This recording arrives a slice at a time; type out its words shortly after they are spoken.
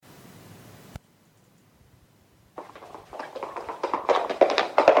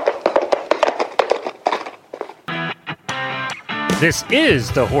This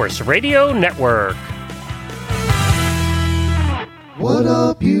is the Horse Radio Network. What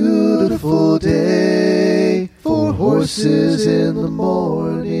a beautiful day for horses in the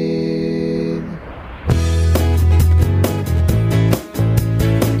morning.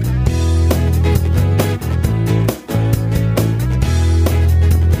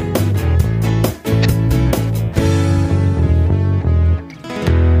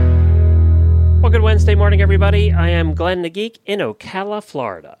 Well, good Wednesday morning, everybody. I am Glenn the Geek in Ocala,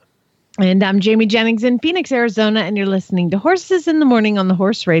 Florida. And I'm Jamie Jennings in Phoenix, Arizona, and you're listening to Horses in the Morning on the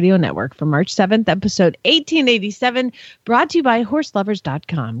Horse Radio Network for March 7th, episode 1887, brought to you by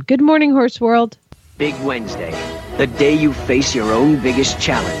HorseLovers.com. Good morning, Horse World. Big Wednesday, the day you face your own biggest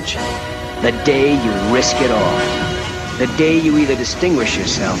challenge, the day you risk it all, the day you either distinguish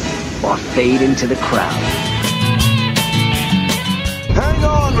yourself or fade into the crowd. Hang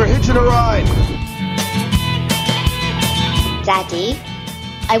on, we're hitching a ride. Daddy,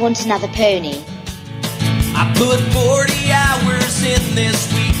 I want another pony. I put 40 hours in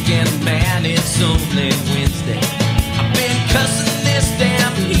this weekend, man, it's only Wednesday. I've been cussing this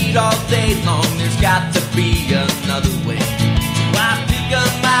damn heat all day long, there's got to be another way. So I pick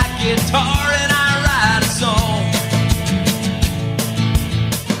up my guitar and I write a song.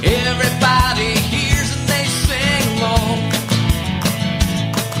 Everybody hears and they sing along.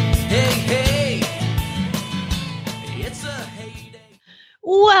 Hey, hey, it's a heyday.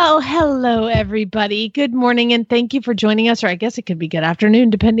 Well, hello, everybody. Good morning, and thank you for joining us, or I guess it could be good afternoon,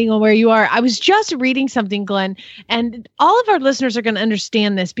 depending on where you are. I was just reading something, Glenn, and all of our listeners are going to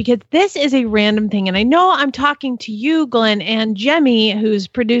understand this because this is a random thing. And I know I'm talking to you, Glenn, and Jemmy, who's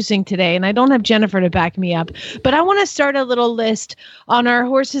producing today, and I don't have Jennifer to back me up, but I want to start a little list on our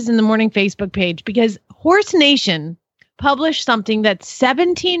Horses in the Morning Facebook page because Horse Nation published something that's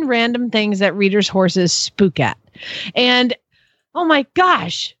 17 random things that readers' horses spook at. And oh my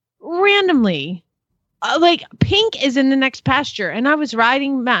gosh, randomly, like Pink is in the next pasture. And I was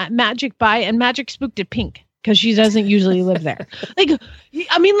riding Magic by and Magic spooked at Pink because she doesn't usually live there. Like to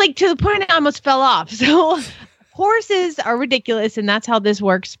the point I almost fell off. So horses are ridiculous. And that's how this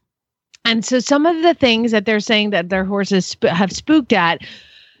works. And so some of the things that they're saying that their horses have spooked at,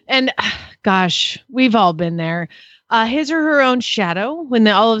 and gosh, we've all been there. His or her own shadow, when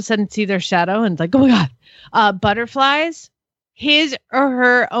they all of a sudden see their shadow and it's like, oh my God, butterflies. His or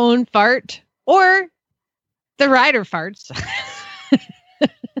her own fart, or the rider farts.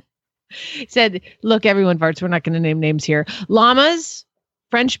 Said, look, everyone farts. We're not going to name names here. Llamas,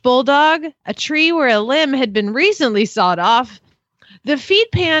 French bulldog, a tree where a limb had been recently sawed off. The feed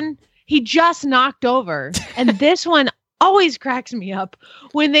pan he just knocked over. And this one always cracks me up.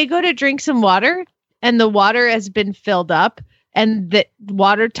 When they go to drink some water and the water has been filled up and the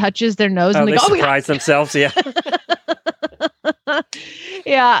water touches their nose and they go, surprise themselves. Yeah.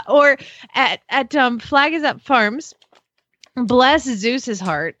 Yeah, or at Flag is Up Farms, bless Zeus's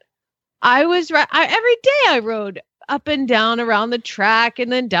heart. Every day I rode up and down around the track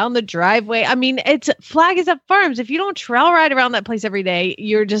and then down the driveway. I mean, it's Flag is Up Farms. If you don't trail ride around that place every day,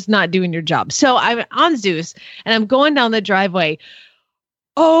 you're just not doing your job. So I'm on Zeus and I'm going down the driveway.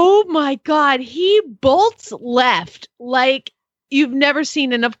 Oh my God, he bolts left like you've never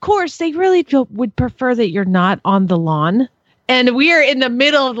seen. And of course, they really would prefer that you're not on the lawn. And we are in the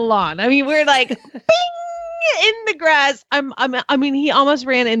middle of the lawn. I mean, we're like, bing, in the grass. He almost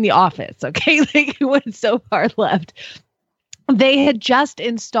ran in the office. Okay. Like he went so far left. They had just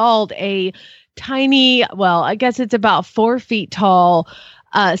installed a tiny, well, I guess it's about 4 feet tall,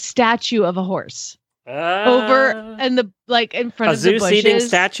 statue of a horse over in front of the bushes. A Zeus eating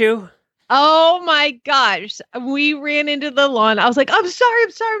statue? Oh my gosh. We ran into the lawn. I was like, I'm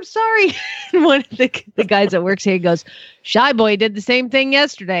sorry. And one of the guys that works here goes, Shy Boy did the same thing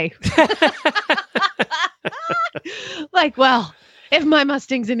yesterday. Like, well, if my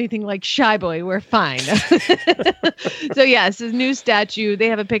Mustang's anything like Shy Boy, we're fine. So yes, this new statue, they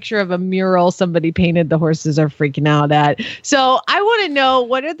have a picture of a mural somebody painted the horses are freaking out at. So I want to know,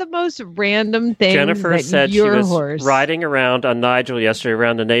 what are the most random things Jennifer that said your she was horse... riding around on Nigel yesterday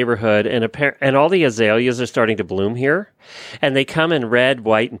around the neighborhood, and all the azaleas are starting to bloom here. And they come in red,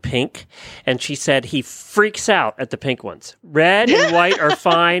 white, and pink. And she said he freaks out at the pink ones. Red and white are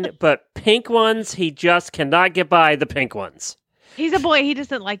fine, but pink ones, he just cannot get by the pink ones. He's a boy. He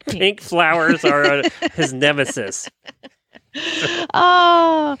doesn't like pink. Pink flowers are his nemesis.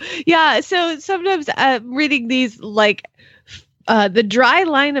 Oh, yeah. So sometimes reading these, like the dry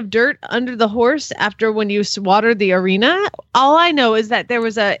line of dirt under the horse after when you water the arena. All I know is that there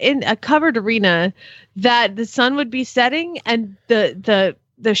was in a covered arena that the sun would be setting and the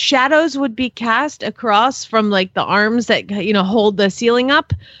the shadows would be cast across from like the arms that hold the ceiling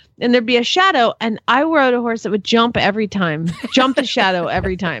up, and there'd be a shadow, and I rode a horse that would jump every time, jump the shadow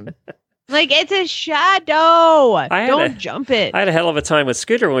every time. Like, it's a shadow. Don't jump it. I had a hell of a time with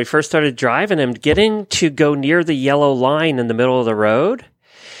Scooter when we first started driving him, getting to go near the yellow line in the middle of the road.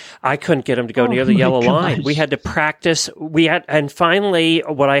 I couldn't get him to go near the yellow line. We had to practice. And finally,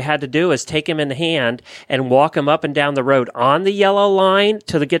 what I had to do is take him in hand and walk him up and down the road on the yellow line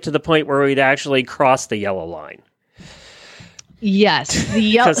to get to the point where we'd actually cross the yellow line. Yes, the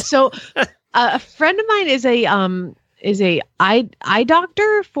yellow. So, a friend of mine is a eye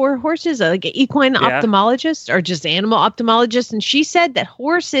doctor for horses, like an equine ophthalmologist or just animal ophthalmologist, and she said that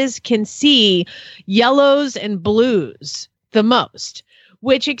horses can see yellows and blues the most,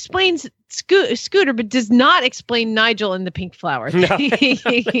 which explains Scooter, but does not explain Nigel and the pink flower. No.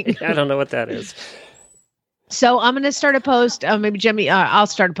 I don't know what that is. So I'm going to start a post. Maybe Jimmy, I'll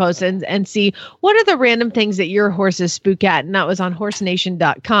start a post and see what are the random things that your horses spook at. And that was on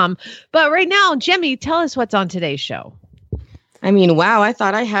horsenation.com. But right now, Jimmy, tell us what's on today's show. I mean, wow, I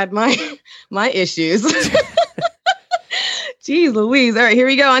thought I had my issues. Jeez Louise. All right, here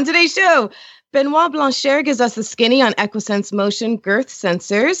we go. On today's show, Benoit Blanchard gives us a skinny on Equisense motion girth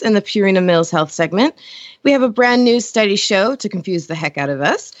sensors in the Purina Mills Health segment. We have a brand new study show to confuse the heck out of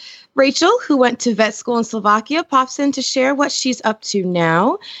us. Rachel, who went to vet school in Slovakia, pops in to share what she's up to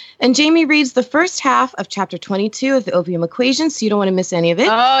now. And Jamie reads the first half of chapter 22 of the Opium equation, so you don't want to miss any of it.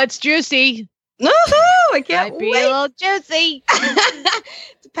 Oh, it's juicy. Woohoo! I can't Might be wait. a little juicy.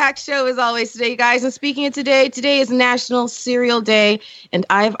 It's a packed show as always today, guys. And speaking of today is National Cereal Day, and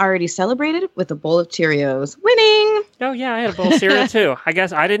I've already celebrated with a bowl of Cheerios. Winning! Oh, yeah, I had a bowl of cereal, too. I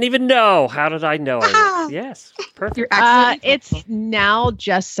guess I didn't even know. How did I know? Yes, perfect. You're absolutely it's now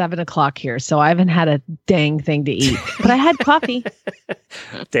just 7:00 here, so I haven't had a dang thing to eat. But I had coffee.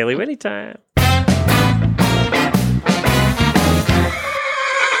 Daily Winnie time.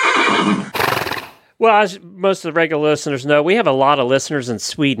 Well, as most of the regular listeners know, we have a lot of listeners in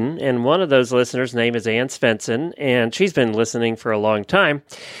Sweden, and one of those listeners' name is Ann Svensson, and she's been listening for a long time.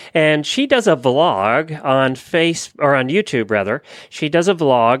 And she does a vlog on YouTube, rather. She does a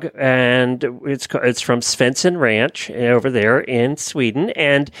vlog, and it's from Svensson Ranch over there in Sweden.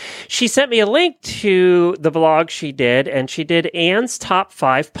 And she sent me a link to the vlog she did, and she did Ann's top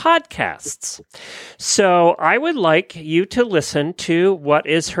 5 podcasts. So I would like you to listen to what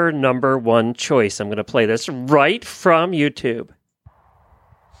is her number 1 choice. I'm going to play this right from YouTube.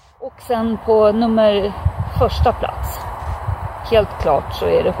 Och sen på nummer första plats, helt klart så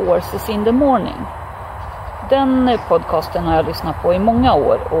är det Horses in the Morning. Den podcasten har jag lyssnat på i många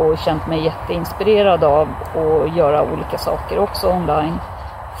år och känt mig jätteinspirerad av att göra olika saker också online.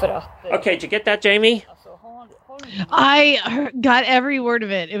 För att, okay, did you get that, Jamie? I got every word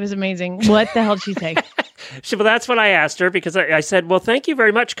of it. It was amazing. What the hell did she say? Well, that's what I asked her, because I said, well, thank you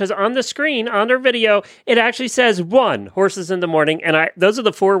very much, because on the screen, on her video, it actually says 1, Horses in the Morning, and those are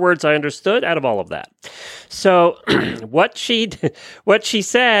the 4 words I understood out of all of that. So what she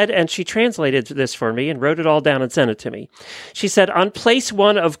said, and she translated this for me and wrote it all down and sent it to me. She said, on place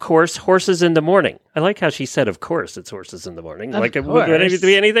 1, of course, Horses in the Morning. I like how she said, of course, it's Horses in the Morning, like it wouldn't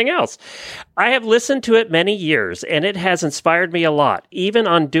be anything else. I have listened to it many years, and it has inspired me a lot, even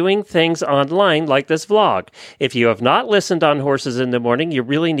on doing things online like this vlog. If you have not listened on Horses in the Morning, you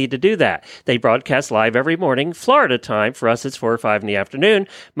really need to do that. They broadcast live every morning, Florida time. For us, it's 4 or 5 in the afternoon.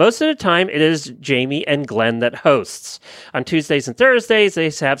 Most of the time, it is Jamie and Glenn that hosts. On Tuesdays and Thursdays,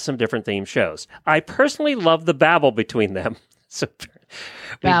 they have some different theme shows. I personally love the babble between them. So,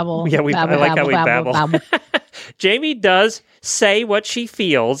 babble. I like how we babble. Jamie does say what she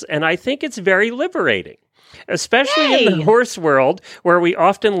feels, and I think it's very liberating. Especially in the horse world, where we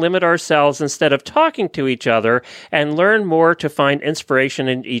often limit ourselves instead of talking to each other and learn more to find inspiration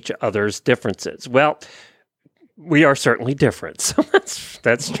in each other's differences. Well, we are certainly different, so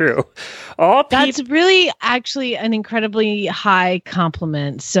that's true. That's really actually an incredibly high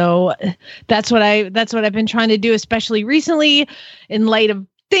compliment. So that's what I've been trying to do, especially recently, in light of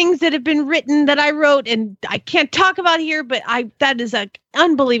things that have been written that I wrote and I can't talk about here, but that is an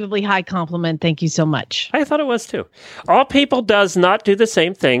unbelievably high compliment. Thank you so much. I thought it was too. All People does not do the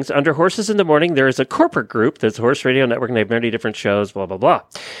same things. Under Horses in the Morning, there is a corporate group that's the Horse Radio Network, and they have many different shows, blah, blah, blah.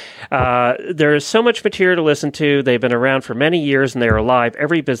 There is so much material to listen to. They've been around for many years, and they are live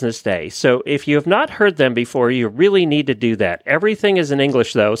every business day. So if you have not heard them before, you really need to do that. Everything is in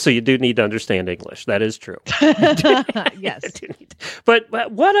English, though, so you do need to understand English. That is true. Yes. But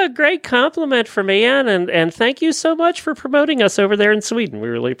what a great compliment from Anne, and thank you so much for promoting us over there in Sweden. We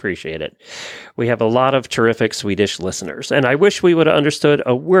really appreciate it. We have a lot of terrific Swedish listeners, and I wish we would have understood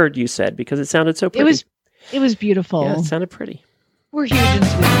a word you said because it sounded so pretty. It was beautiful. Yeah, it sounded pretty. We're huge in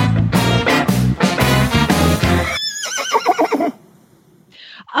Sweden.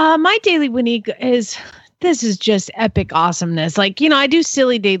 My daily Winnie this is just epic awesomeness. Like, I do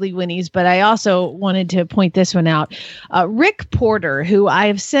silly daily Winnies, but I also wanted to point this one out. Rick Porter, who I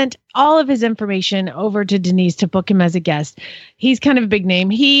have sent all of his information over to Denise to book him as a guest. He's kind of a big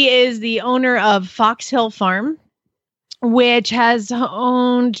name. He is the owner of Fox Hill Farm, which has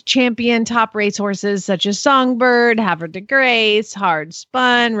owned champion top racehorses such as Songbird, Havre de Grace, Hard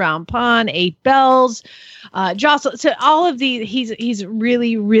Spun, Round Pond, 8 Bells, Jostle. So all of these, he's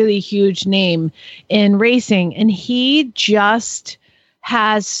really, really huge name in racing. And he just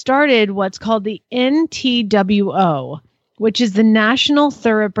has started what's called the NTWO, which is the National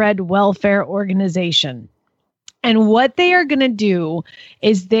Thoroughbred Welfare Organization. And what they are going to do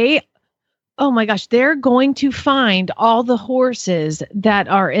is oh my gosh, they're going to find all the horses that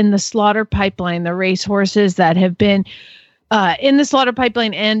are in the slaughter pipeline, the race horses that have been in the slaughter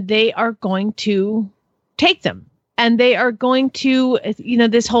pipeline, and they are going to take them. And they are going to,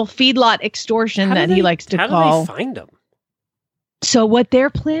 this whole feedlot extortion he likes to call. How do they find them? So what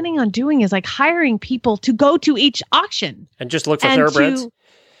they're planning on doing is like hiring people to go to each auction. And just look for thoroughbreds?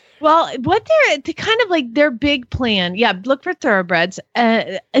 Well, what they're kind of like their big plan. Yeah, look for thoroughbreds.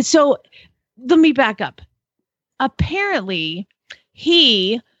 So let me back up. Apparently,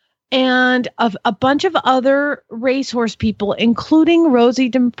 he and a bunch of other racehorse people, including Rosie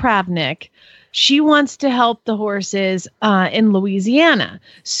Dempravnik, she wants to help the horses in Louisiana.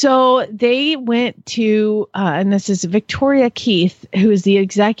 So they went to, and this is Victoria Keith, who is the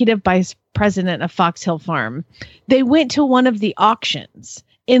executive vice president of Fox Hill Farm. They went to one of the auctions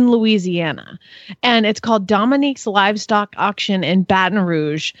in Louisiana, and it's called Dominique's Livestock Auction in Baton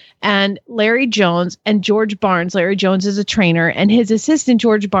Rouge. And Larry Jones and George Barnes, Larry Jones is a trainer, and his assistant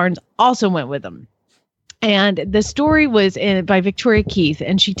George Barnes also went with him. And the story was by Victoria Keith,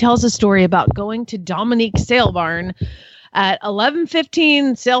 and she tells a story about going to Dominique's sale barn at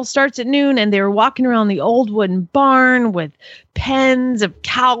 11:15. Sale starts at noon, and they were walking around the old wooden barn with pens of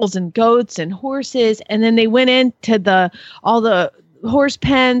cows and goats and horses. And then they went into all the horse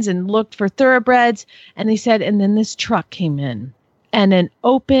pens and looked for thoroughbreds. And they said, and then this truck came in and then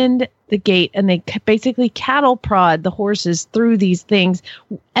opened the gate, and they basically cattle prod the horses through these things,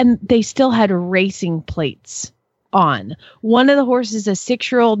 and they still had racing plates on. One of the horses, a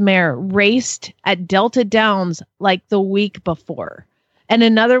 6-year-old mare, raced at Delta Downs like the week before, and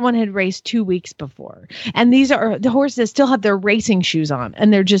another one had raced 2 weeks before. And these are the horses that still have their racing shoes on,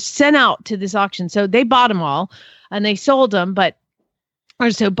 and they're just sent out to this auction. So they bought them all and they sold them,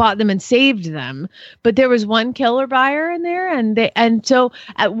 bought them and saved them. But there was one killer buyer in there, and so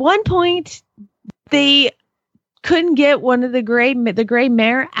at one point they couldn't get one of the gray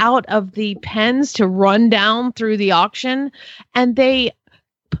mare out of the pens to run down through the auction, and they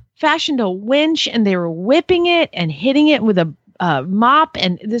fashioned a winch and they were whipping it and hitting it with a mop,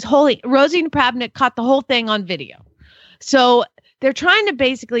 and Rosie Pravnik caught the whole thing on video. So they're trying to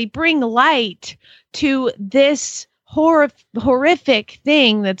basically bring light to this horrific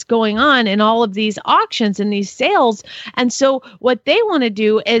thing that's going on in all of these auctions and these sales. And so what they want to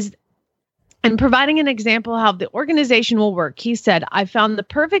do is, and providing an example how the organization will work, he said, I found the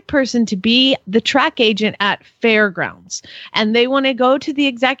perfect person to be the track agent at fairgrounds. And they want to go to the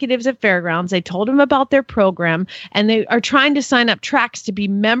executives at fairgrounds. They told them about their program, and they are trying to sign up tracks to be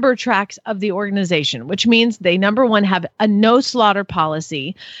member tracks of the organization, which means they, number one, have a no slaughter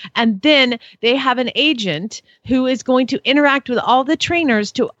policy. And then they have an agent who is going to interact with all the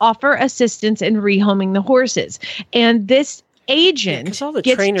trainers to offer assistance in rehoming the horses. And this agent, because all the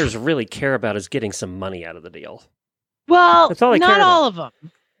trainers really care about is getting some money out of the deal. Well, not all of them,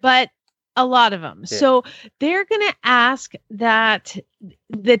 but a lot of them. Yeah. So they're going to ask that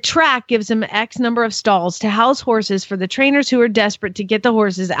the track gives them X number of stalls to house horses for the trainers who are desperate to get the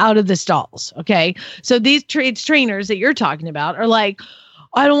horses out of the stalls. Okay. So these trainers that you're talking about are like,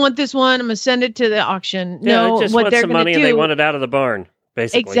 I don't want this one. I'm going to send it to the auction. Yeah, no, they just want some money and they want it out of the barn.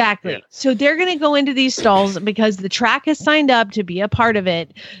 Basically. Exactly. Yeah. So they're going to go into these stalls because the track has signed up to be a part of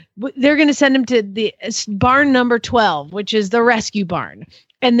it. They're going to send them to the barn number 12, which is the rescue barn.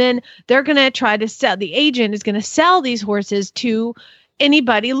 And then they're going to try to sell. The agent is going to sell these horses to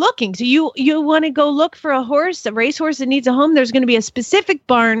anybody looking. So you want to go look for a racehorse that needs a home. There's going to be a specific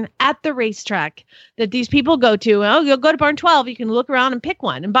barn at the racetrack that these people go to. Oh, you'll go to barn 12. You can look around and pick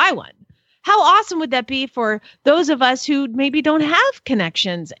one and buy one. how awesome would that be for those of us who maybe don't have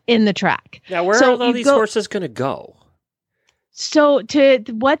connections in the track? Now, where are all these horses going to go? So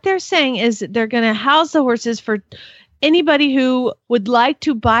what they're saying is they're going to house the horses for anybody who would like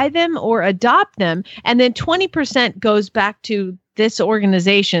to buy them or adopt them. And then 20% goes back to this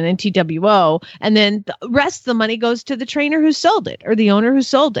organization, NTWO. And then the rest of the money goes to the trainer who sold it or the owner who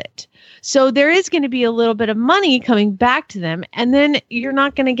sold it. So there is going to be a little bit of money coming back to them. And then you're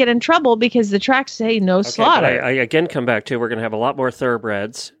not going to get in trouble because the tracks say no slaughter. I again come back to, we're going to have a lot more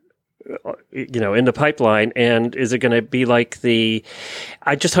thoroughbreds, in the pipeline. And is it going to be like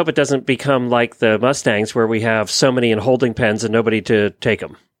I just hope it doesn't become like the Mustangs where we have so many in holding pens and nobody to take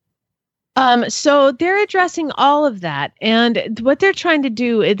them. So they're addressing all of that. And what they're trying to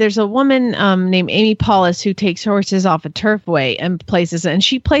do, there's a woman named Amy Paulus who takes horses off a turfway and places, and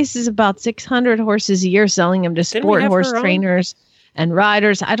she places about 600 horses a year, selling them to sport horse trainers and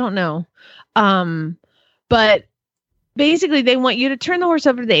riders. I don't know. But basically they want you to turn the horse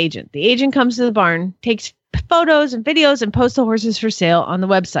over to the agent. The agent comes to the barn, takes photos and videos, and posts the horses for sale on the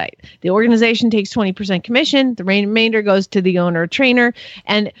website. The organization takes 20% commission. The remainder goes to the owner or trainer.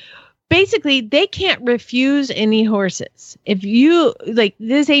 And basically, they can't refuse any horses. If you like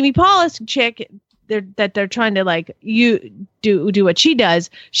this Amy Paulus chick, they're trying to you do what she does.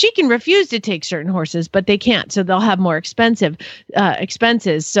 She can refuse to take certain horses, but they can't. So they'll have more expenses.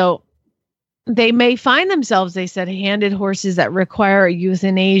 So they may find themselves, they said, handed horses that require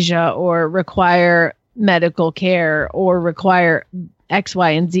euthanasia or require medical care or require X,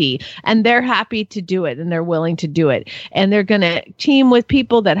 Y, and Z, and they're happy to do it and they're willing to do it. And they're going to team with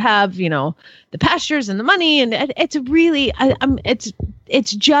people that have, the pastures and the money. And it's really,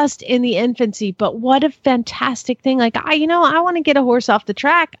 it's just in the infancy, but what a fantastic thing. I want to get a horse off the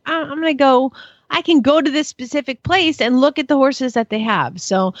track. I can go to this specific place and look at the horses that they have.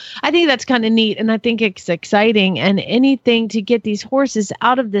 So I think that's kind of neat. And I think it's exciting, and anything to get these horses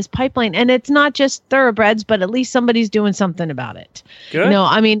out of this pipeline. And it's not just thoroughbreds, but at least somebody's doing something about it.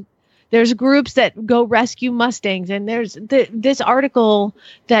 Good. There's groups that go rescue Mustangs, and there's this article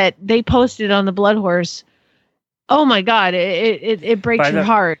that they posted on the Blood Horse. Oh my God, it breaks your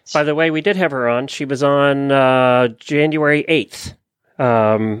heart. By the way, we did have her on. She was on January 8th.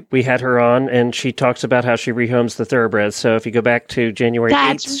 We had her on, and she talks about how she rehomes the thoroughbreds. So if you go back to January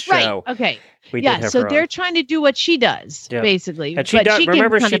 8th show, okay. So they're trying to do what she does, basically. And she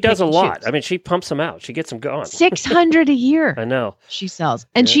does a lot. She pumps them out. She gets them going. 600 a year. I know. She sells.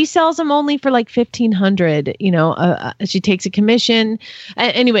 And she sells them only for like 1,500, she takes a commission.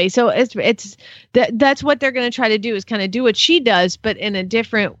 Anyway, so that's what they're going to try to do, is kind of do what she does, but in a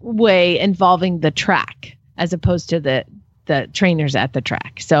different way, involving the track as opposed to the trainers at the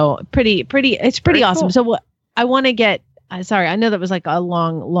track. So it's pretty awesome. Cool. So what I want to get, sorry, I know that was like a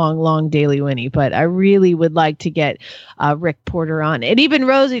long Daily Winnie, but I really would like to get Rick Porter on, and even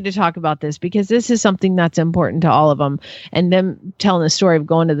Rosie, to talk about this, because this is something that's important to all of them, and them telling the story of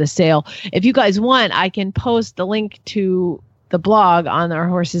going to the sale. If you guys want, I can post the link to the blog on our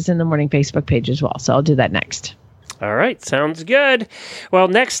Horses in the Morning Facebook page as well. So I'll do that next. All right, sounds good. Well,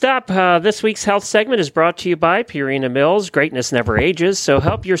 next up, this week's health segment is brought to you by Purina Mills. Greatness never ages, so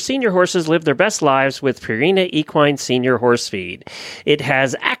help your senior horses live their best lives with Purina Equine Senior Horse Feed. It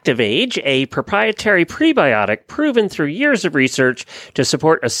has ActiveAge, a proprietary prebiotic proven through years of research to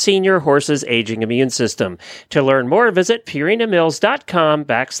support a senior horse's aging immune system. To learn more, visit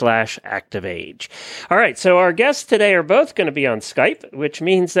purinamills.com/ActiveAge. All right, so our guests today are both going to be on Skype, which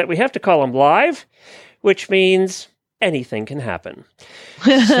means that we have to call them live, which means anything can happen.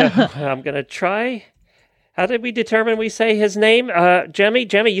 So I'm going to try. How did we determine we say his name? Jemmy,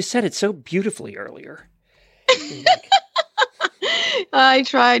 you said it so beautifully earlier. I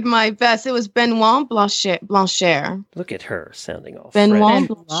tried my best. It was Benoit Blanchard. Look at her sounding all Benoit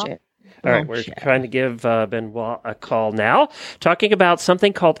French. Blanchard. All right, we're trying to give Benoit a call now, talking about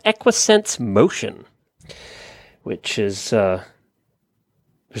something called Equisense Motion, which is, there's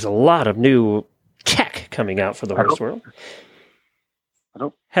a lot of new tech coming out for the horse world.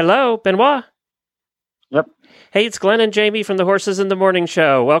 Hello, Benoit. Yep. Hey, it's Glenn and Jamie from the Horses in the Morning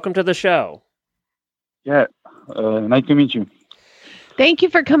show. Welcome to the show. Yeah, nice to meet you. Thank you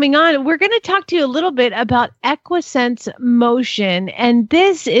for coming on. We're going to talk to you a little bit about Equisense Motion, and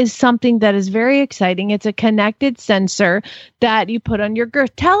this is something that is very exciting. It's a connected sensor that you put on your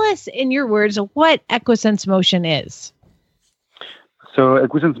girth. Tell us in your words what Equisense Motion is. So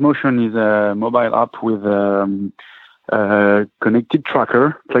Equisense Motion is a mobile app with a connected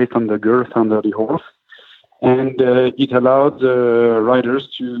tracker placed on the girth under the horse. And it allows riders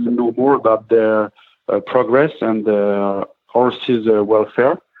to know more about their progress and the horse's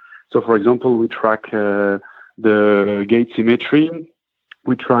welfare. So, for example, we track the gait symmetry.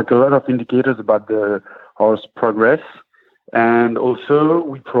 We track a lot of indicators about the horse progress. And also,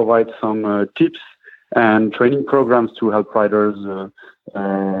 we provide some tips and training programs to help riders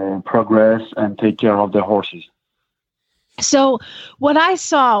progress and take care of their horses. So what I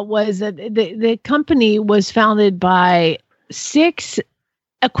saw was that the company was founded by 6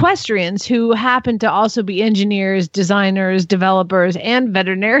 equestrians who happen to also be engineers, designers, developers, and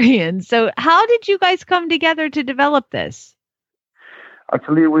veterinarians. So how did you guys come together to develop this?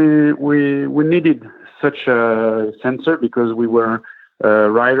 Actually, we needed such a sensor because we were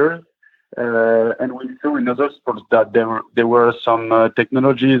riders, and we saw in other sports that there were some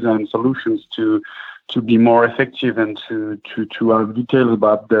technologies and solutions to be more effective and to have details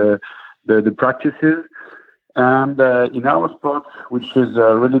about the practices. And in our sport, which is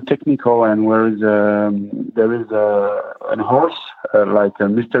really technical and where there is a horse, like a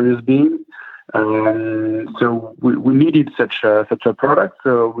mysterious being, so we needed such a product.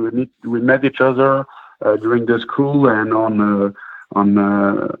 So we met each other during the school and on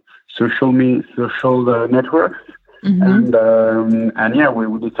social networks. Mm-hmm. And yeah,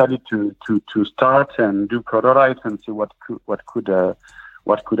 we decided to start and do prototypes and see what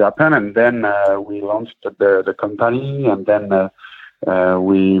could happen. And then we launched the company, and then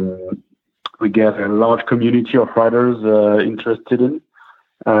we get a large community of riders interested in.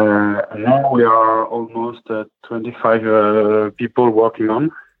 And now we are almost 25 people working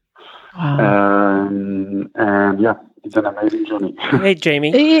on. Wow. And yeah, it's an amazing journey. Hey,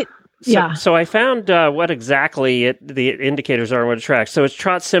 Jamie. So I found what exactly the indicators are and what it tracks. So it's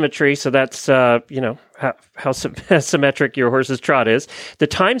trot symmetry. So that's, how symmetric your horse's trot is. The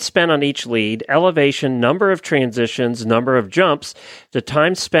time spent on each lead, elevation, number of transitions, number of jumps, the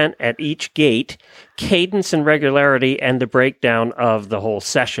time spent at each gait, cadence and regularity, and the breakdown of the whole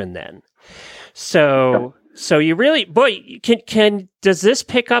session then. So you really, does this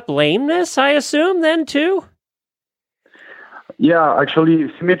pick up lameness, I assume, then too? Yeah,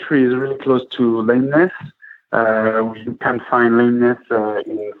 actually, symmetry is really close to lameness. You can find lameness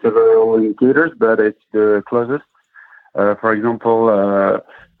in several indicators, but it's the closest. For example,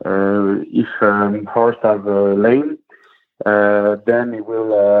 if horse have a lame, then it will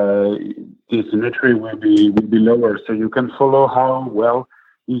the symmetry will be lower. So you can follow how well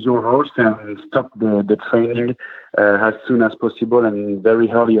is your horse and stop the training as soon as possible and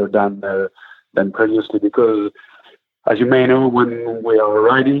very earlier than previously, because as you may know, when we are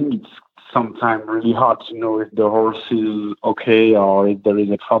riding, it's sometimes really hard to know if the horse is okay or if there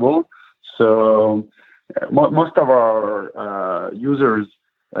is a trouble. So most of our users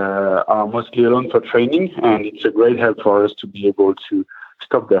are mostly alone for training, and it's a great help for us to be able to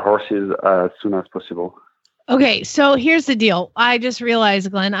stop the horses as soon as possible. Okay, so here's the deal. I just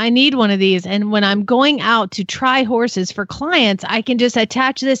realized, Glenn, I need one of these. And when I'm going out to try horses for clients, I can just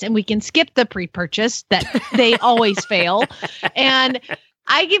attach this and we can skip the pre-purchase that they always fail. And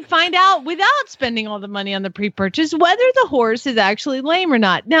I can find out without spending all the money on the pre-purchase whether the horse is actually lame or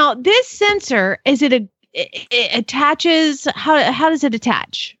not. Now, this sensor, it attaches, how does it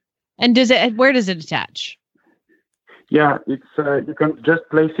attach? And where does it attach? Yeah, it's you can just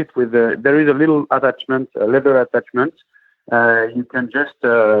place it with there is a little attachment, a leather attachment. You can just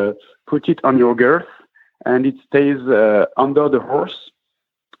put it on your girth, and it stays under the horse.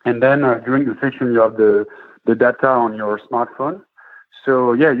 And then during the session, you have the data on your smartphone.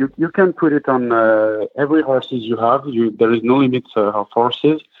 So yeah, you can put it on every horses you have. There is no limit of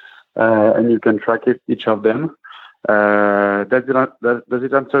horses, and you can track each of them. Does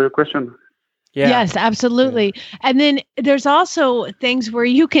it answer your question? Yeah. Yes, absolutely. Yeah. And then there's also things where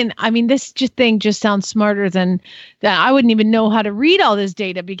you can, this thing just sounds smarter than that. I wouldn't even know how to read all this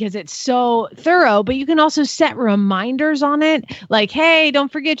data because it's so thorough, but you can also set reminders on it. Like, hey,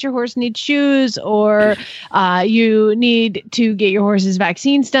 don't forget your horse needs shoes, or you need to get your horse's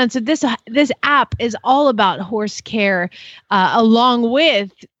vaccines done. So this app is all about horse care, along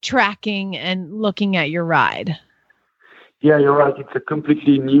with tracking and looking at your ride. Yeah, you're right. It's a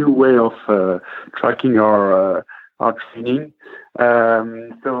completely new way of tracking our training.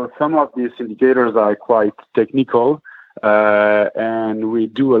 So some of these indicators are quite technical, and we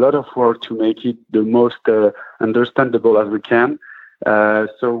do a lot of work to make it the most understandable as we can.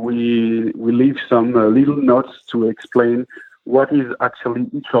 So we leave some little notes to explain what is actually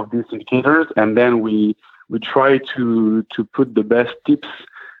each of these indicators, and then we try to put the best tips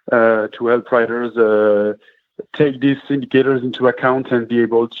to help riders take these indicators into account and be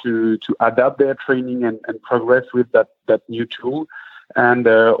able to adapt their training and progress with that new tool. And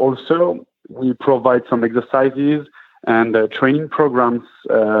also we provide some exercises and training programs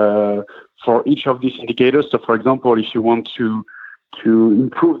for each of these indicators. So, for example, if you want to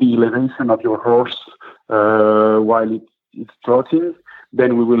improve the elevation of your horse while it's trotting,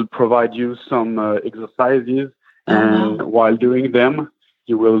 then we will provide you some exercises, and while doing them,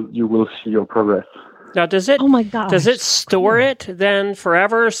 you will see your progress. Now, does it? Oh my gosh! Does it store it then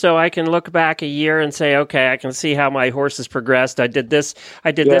forever, so I can look back a year and say, okay, I can see how my horse has progressed. I did this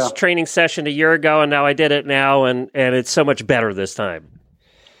training session a year ago, and now I did it now, and it's so much better this time.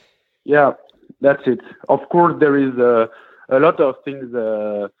 Yeah, that's it. Of course, there is a lot of things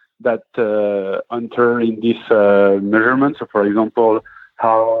that enter in this measurement. So, for example,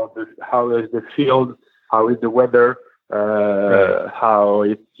 how is the field, how is the weather, how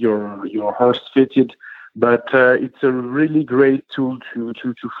is your horse fitted. But it's a really great tool to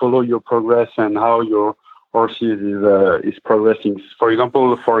follow your progress and how your horse is progressing. For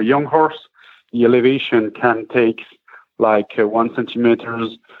example, for a young horse, the elevation can take like 1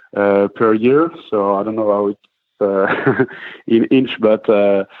 centimeters per year. So I don't know how it's in inch, but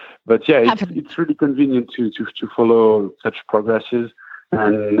yeah, it's really convenient to follow such progresses,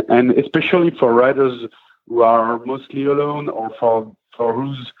 and especially for riders who are mostly alone, or for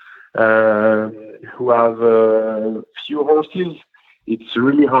whose who have few horses. It's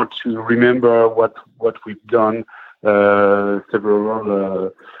really hard to remember what we've done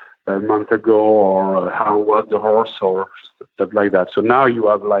several months ago, or how was the horse, or stuff like that. So now you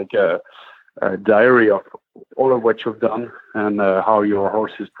have like a diary of all of what you've done and how your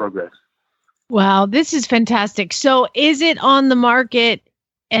horses progress. Wow, this is fantastic. So is it on the market,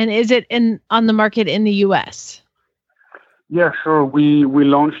 and is it on the market in the US? Yeah, sure. We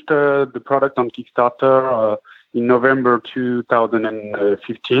launched the product on Kickstarter in November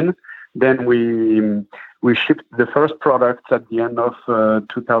 2015. Then we shipped the first products at the end of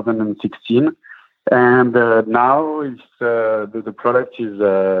 2016, and now the product is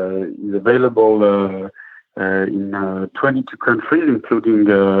available in 22 countries, including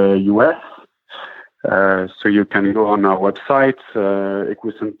US. So you can go on our website,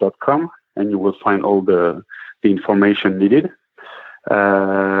 equisense.com, and you will find all the information needed.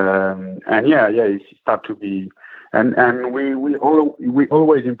 And it start to be, and we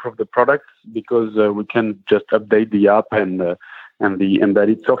always improve the products, because we can just update the app and the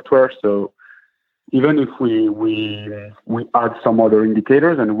embedded software. So even if we add some other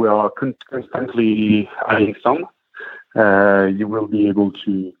indicators, and we are constantly adding some, you will be able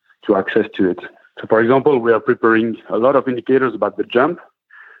to access to it. So, for example, we are preparing a lot of indicators about the jump,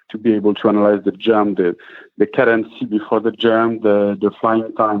 to be able to analyze the jump, the cadency before the jump, the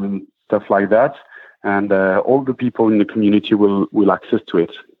flying time, and stuff like that. And all the people in the community will access to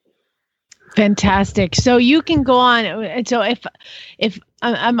it. Fantastic. So you can go on. So if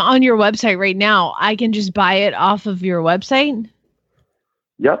I'm on your website right now, I can just buy it off of your website?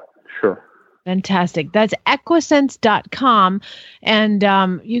 Yep, sure. Fantastic. That's Equisense.com.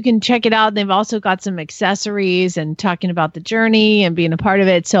 And you can check it out. They've also got some accessories and talking about the journey and being a part of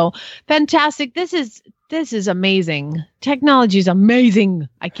it. So fantastic. This is amazing. Technology is amazing.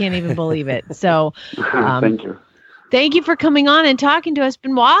 I can't even believe it. So thank you. Thank you for coming on and talking to us,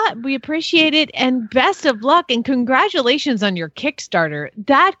 Benoit. We appreciate it. And best of luck and congratulations on your Kickstarter.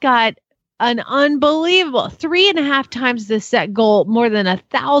 That got an unbelievable 3.5 times the set goal. More than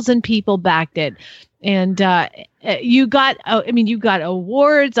 1,000 people backed it. And you got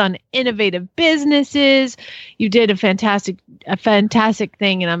awards on innovative businesses. You did a fantastic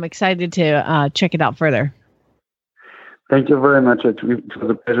thing, and I'm excited to check it out further. Thank you very much. It was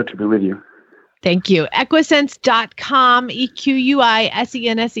a pleasure to be with you. Thank you. Equisense.com,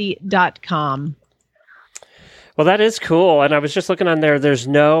 Equisense.com. Well, that is cool. And I was just looking on there.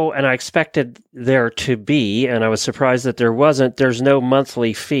 And I expected there to be, and I was surprised that there's no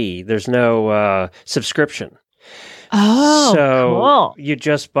monthly fee. There's no subscription. Oh, so cool. You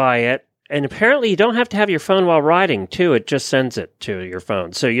just buy it. And apparently you don't have to have your phone while riding, too. It just sends it to your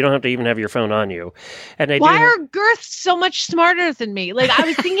phone. So you don't have to even have your phone on you. And why are Girths so much smarter than me? Like, I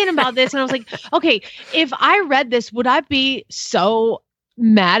was thinking about this, and I was like, okay, if I read this, would I be so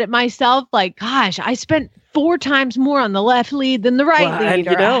mad at myself? Like, gosh, I spent 4 times more on the left lead than the right lead.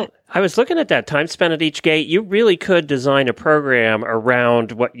 And, I was looking at that time spent at each gate. You really could design a program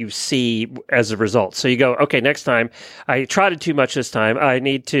around what you see as a result. So you go, okay, next time I trotted too much this time. I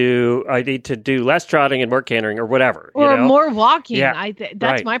need to do less trotting and more cantering or whatever. Or more walking. Yeah, that's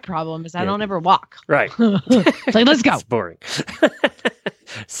right. My problem is I don't ever walk. Right. It's like, let's go. It's boring.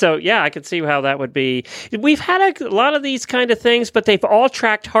 So, yeah, I can see how that would be. We've had a lot of these kind of things, but they've all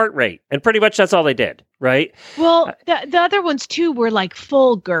tracked heart rate. And pretty much that's all they did, right? Well, the other ones, too, were like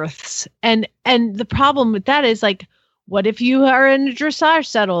full girths. And the problem with that is, like, What if you are in a dressage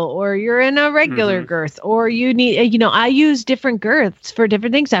saddle or you're in a regular girth or you need, I use different girths for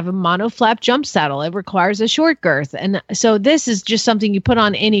different things. I have a monoflap jump saddle. It requires a short girth. And so this is just something you put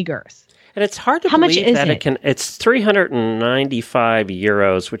on any girth. And it's hard to How much believe is that it? It's 395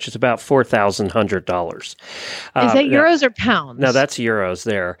 euros, which is about $4,100. Is that euros or pounds? No, that's euros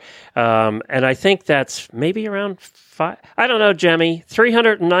there. And I think that's maybe around I don't know, Jemmy,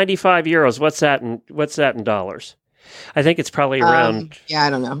 395 euros. What's that in dollars? I think it's probably around. I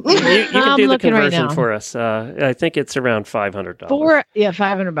don't know. You can do the conversion right for us. I think it's around $500.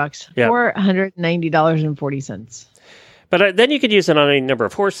 $500. Yeah. $490.40. But then you could use it on any number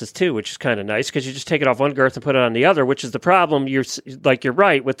of horses too, which is kind of nice because you just take it off one girth and put it on the other, which is the problem. You're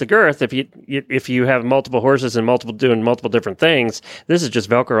right with the girth. If you have multiple horses and doing multiple different things, this is just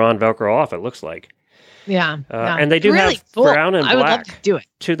Velcro on, Velcro off. It looks like. Yeah. And they do really have cool. brown and black. I would love to do it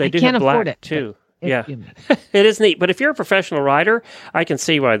too. They I do can't have afford black it, too. It is neat. But if you're a professional rider, I can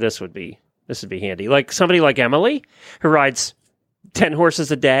see why this would be handy. Like somebody like Emily, who rides 10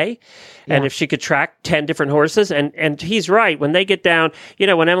 horses a day, and if she could track 10 different horses, and he's right. When they get down,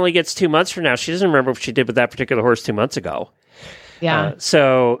 when Emily gets 2 months from now, she doesn't remember what she did with that particular horse 2 months ago. Yeah.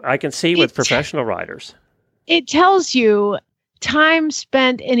 So I can see with professional riders. It tells you time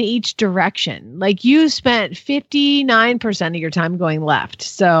spent in each direction. Like you spent 59% of your time going left.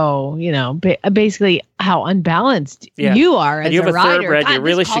 So, basically how unbalanced you are as and you have a rider. thoroughbred, God, you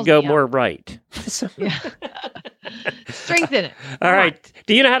really should go more right. Strengthen it. All right.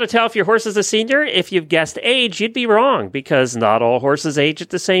 Do you know how to tell if your horse is a senior? If you've guessed age, you'd be wrong because not all horses age at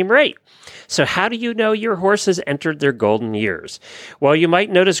the same rate. So how do you know your horse has entered their golden years? Well, you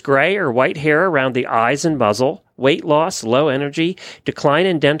might notice gray or white hair around the eyes and muzzle, weight loss, low energy, decline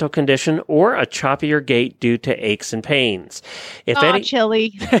in dental condition, or a choppier gait due to aches and pains.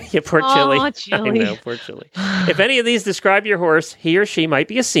 Chili. Yeah, poor Chili. Chili. I know, poor Chili. If any of these describe your horse, he or she might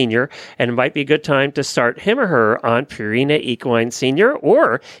be a senior, and it might be a good time to start him or her on Purina Equine Senior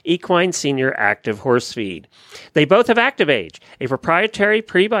or Equine Senior Active Horse Feed. They both have Active Age, a proprietary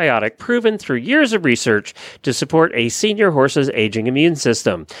prebiotic proven through years of research to support a senior horse's aging immune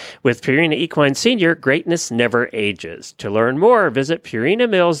system. With Purina Equine Senior, greatness never ages. To learn more, visit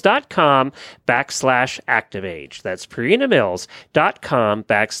purinamills.com/activeage. That's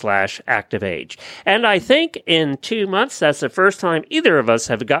purinamills.com/activeage. And I think in 2 months, that's the first time either of us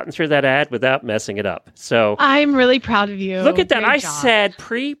have gotten through that ad without messing it up. So I'm really proud of you. Look at that. Great I job. said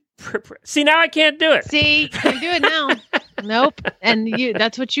See, now I can't do it. See, you can do it now. Nope. And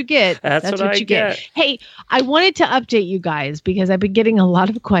that's what you get. That's what I you get. Hey, I wanted to update you guys because I've been getting a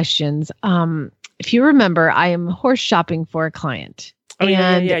lot of questions. If you remember, I am horse shopping for a client. Oh,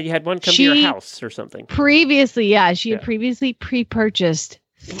 yeah. You had one come to your house or something. Previously, she had previously pre-purchased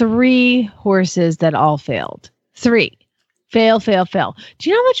 3 horses that all failed. 3. Fail. Do you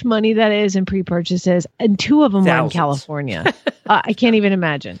know how much money that is in pre-purchases? And 2 of them were in California. I can't even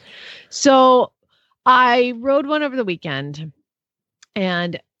imagine. So I rode one over the weekend,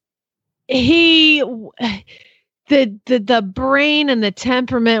 and the brain and the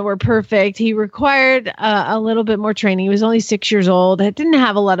temperament were perfect. He required a little bit more training. He was only 6 years old. It didn't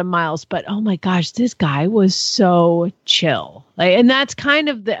have a lot of miles, but oh my gosh, this guy was so chill. And that's kind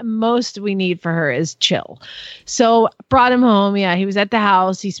of the most we need for her is chill. So brought him home. Yeah, he was at the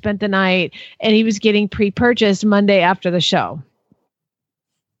house. He spent the night, and he was getting pre-purchased Monday after the show.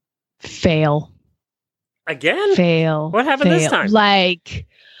 Fail. Again? Fail. What happened this time? Like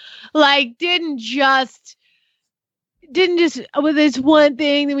didn't just with this one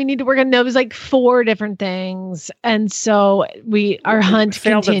thing that we need to work on. No, it was like 4 different things. And so our hunt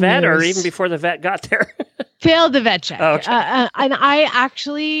failed continues. the vet, or even before the vet got there? Failed the vet check. Oh, okay. And I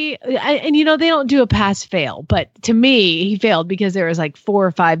actually, they don't do a pass fail, but to me, he failed because there was like 4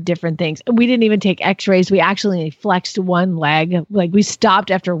 or 5 different things. And we didn't even take x-rays. We actually flexed one leg. Like we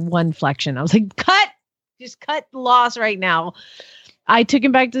stopped after one flexion. I was like, just cut the loss right now. I took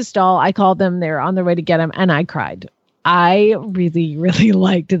him back to the stall. I called them. They were on their way to get him, and I cried. I really, really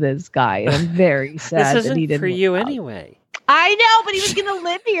liked this guy. And I'm very sad this that he isn't didn't. for you anyway. I know, but he was going to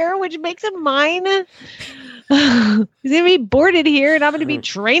live here, which makes him mine. He's going to be boarded here, and I'm going to be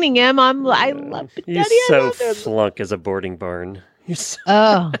training him. I love it. He's so flunk as a boarding barn.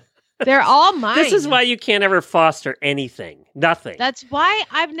 They're all mine. This is why you can't ever foster anything. Nothing. That's why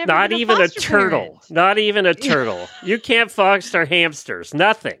I've never Not been even a foster turtle. parent. Not even a turtle. You can't foster hamsters.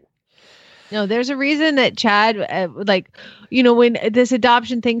 Nothing. No, there's a reason that Chad, when this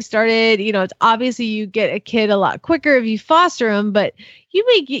adoption thing started, it's obviously you get a kid a lot quicker if you foster them, but you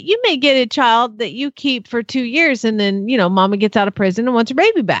may get a child that you keep for 2 years, and then, mama gets out of prison and wants her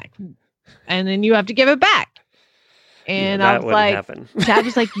baby back, and then you have to give it back. And that I was wouldn't like, happen. Chad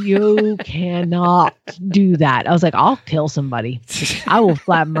was like, you cannot do that. I was like, I'll kill somebody. I will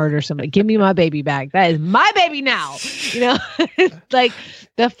flat murder somebody. Give me my baby back. That is my baby now. Like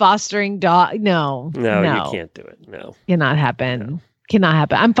the fostering dog. No, you can't do it. No. Cannot happen. Cannot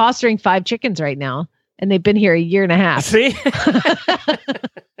happen. I'm fostering 5 chickens right now, and they've been here a year and a half. See?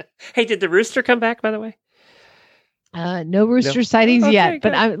 Hey, did the rooster come back, by the way? No rooster sightings yet,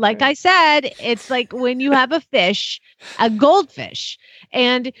 but I said, it's like when you have a fish, a goldfish,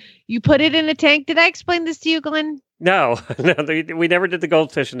 and you put it in a tank. Did I explain this to you, Glenn? No, we never did the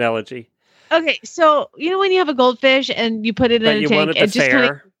goldfish analogy. Okay, so when you have a goldfish and you put it in a tank, it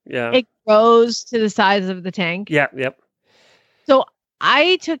just it grows to the size of the tank. Yeah, yep. So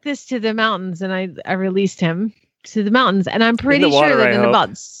I took this to the mountains and I released him to the mountains, and I'm pretty sure that in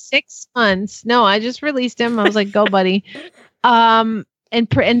about 6 months, no, I just released him. I was like, go buddy. In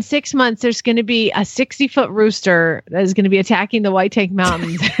 6 months, there's going to be a 60-foot rooster that is going to be attacking the White Tank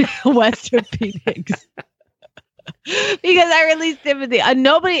Mountains west of Phoenix. Because I released him with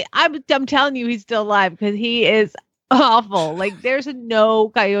nobody. I'm telling you, he's still alive because he is awful. Like there's no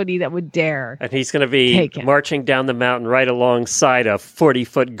coyote that would dare. And he's going to be marching down the mountain right alongside a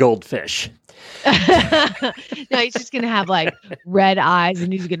 40-foot goldfish. No, he's just gonna have like red eyes,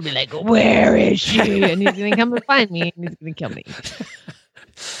 and he's gonna be like, "Where is she?" And he's gonna come and find me, and he's gonna kill me.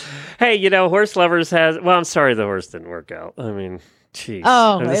 Hey, Horse Lovers has. Well, I'm sorry the horse didn't work out. I mean, jeez.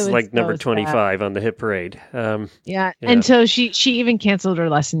 Oh, this is like so number 25 on the hit parade. Yeah, and so she even canceled her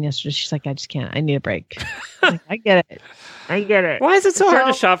lesson yesterday. She's like, "I just can't. I need a break." I'm like, I get it. Why is it so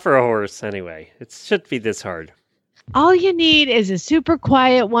hard to shop for a horse anyway? It should be this hard. All you need is a super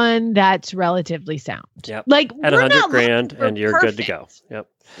quiet one that's relatively sound. Yep. Like at $100,000 and you're good to go. Yep.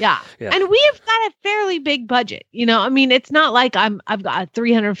 Yeah. And we've got a fairly big budget. I mean, it's not like I've got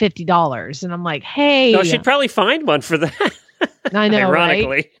 $350 and I'm like, hey. No, she'd probably find one for that. I know.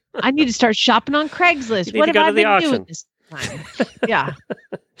 Ironically. Right? I need to start shopping on Craigslist. What have I been doing this time? Yeah.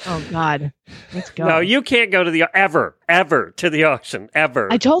 Oh God. Let's go. No, you can't go to the ever to the auction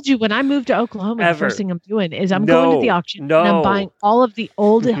ever. I told you when I moved to Oklahoma, the first thing I'm doing is I'm going to the auction and I'm buying all of the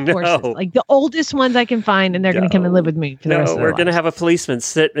old horses, like the oldest ones I can find, and they're going to come and live with me for the rest of their lives. We're going to have a policeman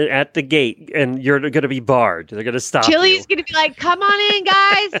sit at the gate, and you're going to be barred. They're going to stop. Chili's going to be like, "Come on in,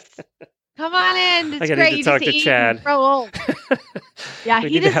 guys." Come on in. It's great. You talk to Chad. Old. Yeah,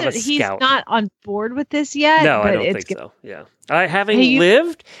 he doesn't. He's not on board with this yet. No, I don't think so. Yeah,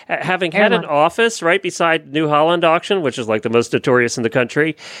 having had an office right beside New Holland auction, which is like the most notorious in the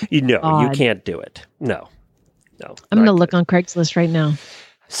country, you can't do it. No. I'm going to look on Craigslist right now.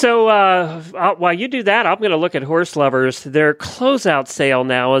 So while you do that, I'm going to look at Horse Lovers. Their closeout sale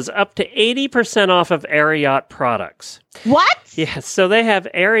now is up to 80% off of Ariat products. What? Yeah, so they have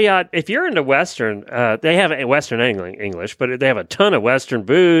Ariat. If you're into Western, they have Western English, but they have a ton of Western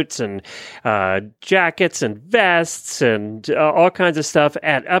boots and jackets and vests and all kinds of stuff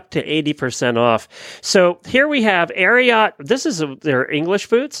at up to 80% off. So here we have Ariat. This is their English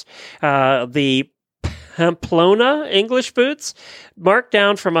boots. The Pamplona English boots marked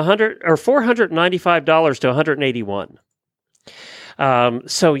down from $495 to $181.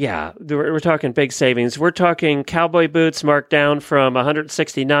 So yeah, we're talking big savings. We're talking cowboy boots marked down from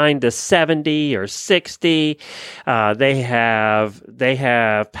 $169 to $70 or $60. They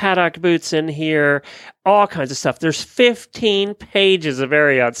have paddock boots in here, all kinds of stuff. There's 15 pages of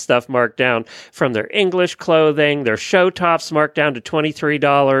Ariat stuff marked down, from their English clothing, their show tops marked down to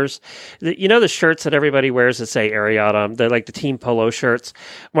 $23. The shirts that everybody wears that say Ariat on, they're like the team polo shirts,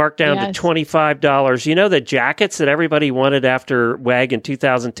 marked down to $25. The jackets that everybody wanted after WAG in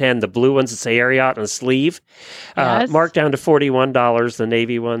 2010, the blue ones that say Ariat on the sleeve, marked down to $41, the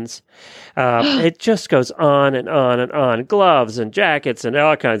navy ones. It just goes on and on and on. Gloves and jackets and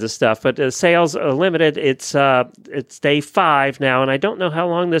all kinds of stuff. But the sales are limited. It's day 5 now, and I don't know how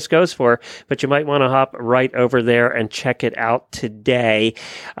long this goes for, but you might want to hop right over there and check it out today.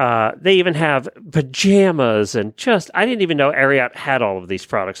 They even have pajamas and I didn't even know Ariat had all of these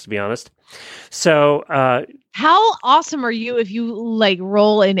products, to be honest. So, how awesome are you if you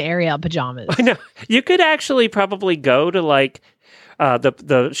roll in Ariat pajamas? I know. You could actually probably go to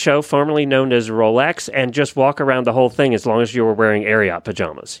the show formerly known as Rolex and just walk around the whole thing as long as you were wearing Ariat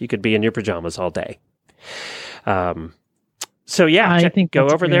pajamas. You could be in your pajamas all day. So yeah, I think go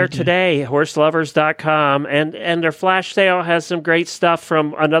that's a over great there idea. today, horselovers.com, and their flash sale has some great stuff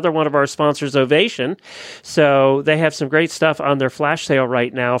from another one of our sponsors, Ovation. So they have some great stuff on their flash sale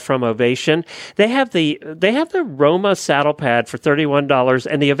right now from Ovation. They have the Roma saddle pad for $31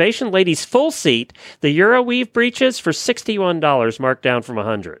 and the Ovation Ladies full seat, the Euroweave breeches for $61, marked down from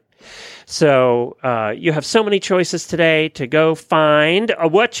 $100. So you have so many choices today to go find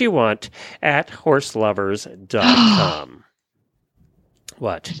what you want at horselovers.com.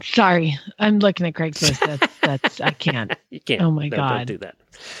 What? Sorry, I'm looking at Craigslist. That's I can't. You can't. Oh my No, God. Don't do that.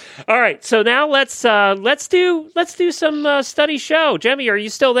 All right. So now let's do some study show. Jemmy, are you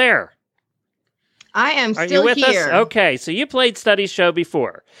still there? I am Are still you with here. us? Okay, so you played Study Show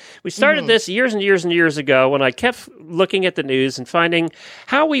before. We started this years and years and years ago when I kept looking at the news and finding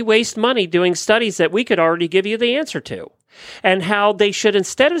how we waste money doing studies that we could already give you the answer to. And how they should,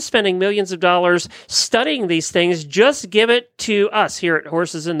 instead of spending millions of dollars studying these things, just give it to us here at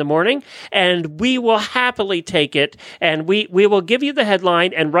Horses in the Morning, and we will happily take it, and we will give you the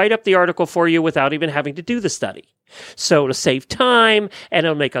headline and write up the article for you without even having to do the study. So to save time, and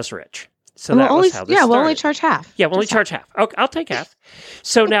it'll make us rich. So that was how this started. we'll only charge half. Yeah, we'll only charge half. Okay, I'll take half.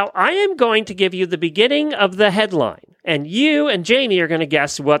 So now I am going to give you the beginning of the headline, and you and Jamie are going to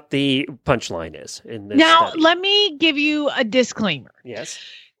guess what the punchline is in this Now, study. let me give you a disclaimer. Yes.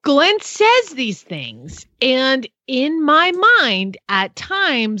 Glenn says these things, and in my mind, at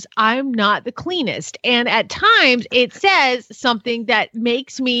times, I'm not the cleanest. And at times, it says something that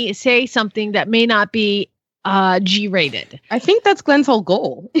makes me say something that may not be G-rated. I think that's Glenn's whole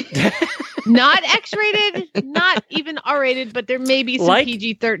goal. Not X-rated, not even R-rated, but there may be some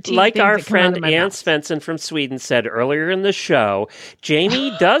PG-13. Like things our that come out of friend my Ann mouth. Svensson from Sweden said earlier in the show,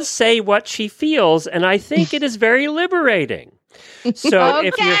 Jamie does say what she feels, and I think it is very liberating. So I'm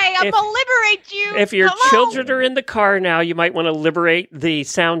gonna liberate you. If your Come on. children are in the car now, you might want to liberate the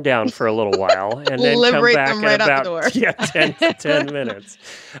sound down for a little while and then Liberate come back them in right about out the door. 10 minutes.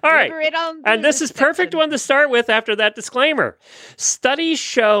 All right. Liberate on And this is perfect one to start with after that disclaimer. Studies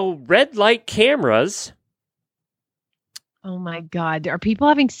show red light cameras. Oh my God. Are people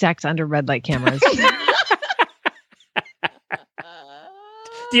having sex under red light cameras?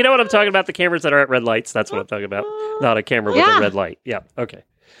 Do you know what I'm talking about? The cameras that are at red lights. That's what I'm talking about. Not a camera with a red light. Yeah. Okay.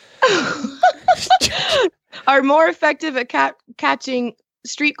 Are more effective at catching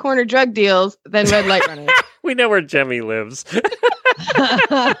street corner drug deals than red light runners. We know where Jemmy lives.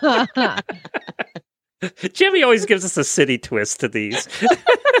 Jimmy always gives us a city twist to these.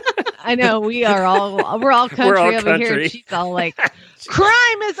 I know we're all country We're all over here. country. And she's all like,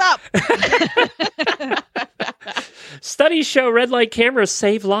 crime is up. Studies show red light cameras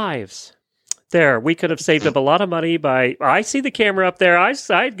save lives. There, we could have saved up a lot of money by. I see the camera up there.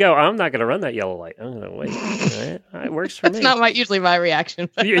 I'd go. I'm not going to run that yellow light. I'm going to wait. It works for me. That's not usually my reaction.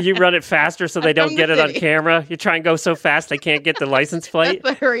 You run it faster so they don't From get the it on city. camera. You try and go so fast they can't get the license plate.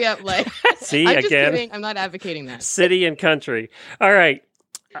 That's the hurry up light. See, I'm just again. kidding. I'm not advocating that. City and country. All right.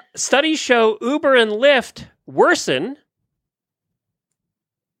 Studies show Uber and Lyft worsen.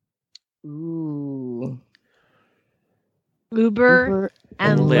 Ooh. Uber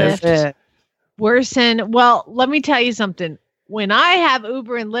and Lyft. Lyft. Worsen. Well, let me tell you something. When I have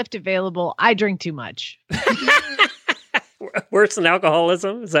Uber and Lyft available, I drink too much. Worse than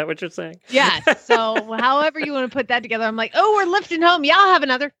alcoholism? Is that what you're saying? Yes. So however you want to put that together, I'm like, oh, we're lifting home. Yeah, I'll have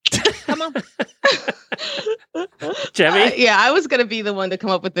another. Come on. Jemmy? Yeah, I was going to be the one to come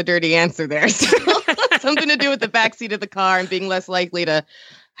up with the dirty answer there. So, something to do with the backseat of the car and being less likely to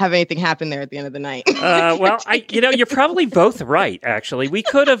have anything happen there at the end of the night. Well, you're probably both right, actually. We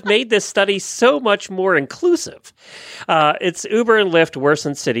could have made this study so much more inclusive. It's Uber and Lyft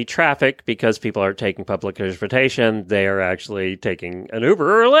worsen city traffic because people aren't taking public transportation. They are actually taking an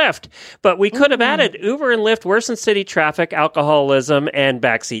Uber or a Lyft. But we could have added Uber and Lyft worsen city traffic, alcoholism, and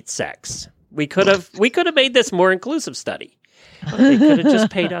backseat sex. We could have made this more inclusive study. They could have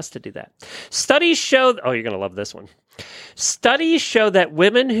just paid us to do that. Studies show... Oh, you're going to love this one. Studies show that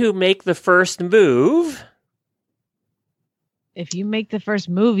women who make the first move... If you make the first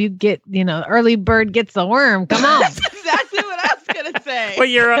move, you get, early bird gets the worm. Come on. That's exactly what I was going to say. Well,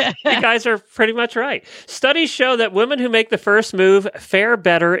 you guys are pretty much right. Studies show that women who make the first move fare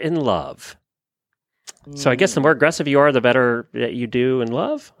better in love. So I guess the more aggressive you are, the better that you do in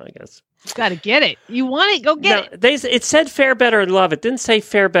love, I guess. You got to get it. You want it, go get it. It said fare better in love. It didn't say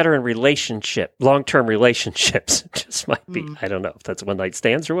fare better in long-term relationships. It just might be. I don't know if that's one-night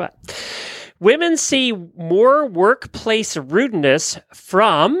stands or what. Women see more workplace rudeness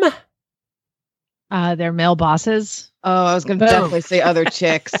from... Their male bosses. Oh, I was going to definitely say other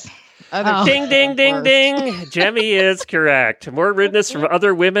chicks. Other Ding, ding, ding, ding. Jemmy is correct. More rudeness from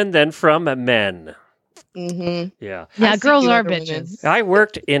other women than from men. Mm-hmm. Yeah. Yeah, I see girls you are other women. bitches. I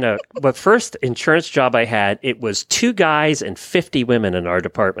worked in the first insurance job I had, it was 2 guys and 50 women in our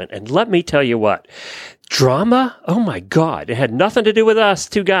department. And let me tell you what, drama? Oh my God. It had nothing to do with us,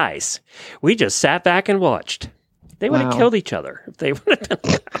 2 guys. We just sat back and watched. They would have Wow. killed each other if they would have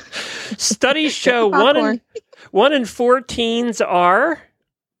been. Studies show Popcorn. 1 in 4 teens are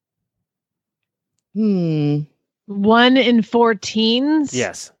 1 in 4 teens.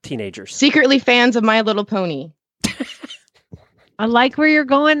 yes, teenagers. Secretly fans of My Little Pony. I like where you're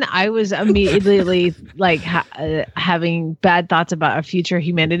going. I was immediately like having bad thoughts about our future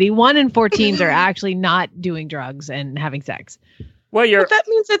humanity. 1 in 4 teens are actually not doing drugs and having sex. Well, you're But that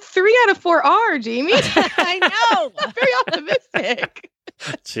means that 3 out of 4 are, Jamie. I know. Very optimistic.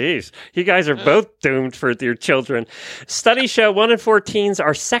 jeez, you guys are both doomed for your children. Studies show 1 in 4 teens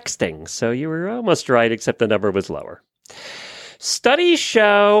are sexting, so you were almost right, except the number was lower. Studies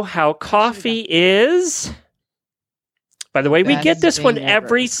show how coffee is. By the way, we Best get this one thing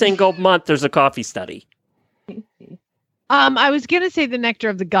every ever. single month. There's a coffee study. I was gonna say the nectar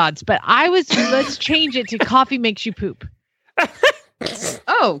of the gods, but let's change it to coffee makes you poop.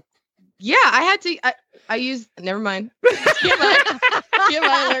 Oh, yeah. I had to. I used. Never mind. TMI.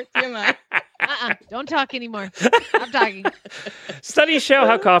 TMI alert. TMI. Don't talk anymore. Stop talking. Studies show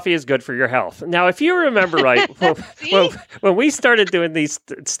how coffee is good for your health. Now, if you remember right, when we started doing these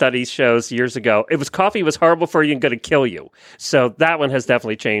studies shows years ago, it was coffee was horrible for you and going to kill you. So that one has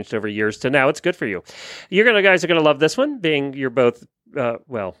definitely changed over years to now it's good for you. Guys are going to love this one, being you're both,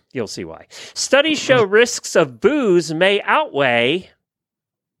 well, you'll see why. Studies show risks of booze may outweigh.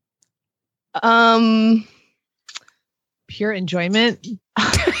 Pure enjoyment.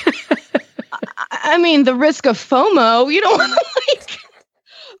 I mean, the risk of FOMO. You don't want to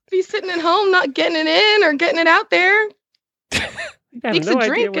be sitting at home, not getting it in or getting it out there. I have Takes no a idea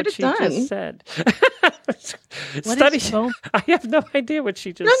drink, what get it she done. just said. What is FOMO? I have no idea what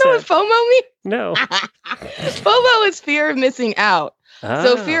she just You don't know said. what FOMO means? No. FOMO is fear of missing out.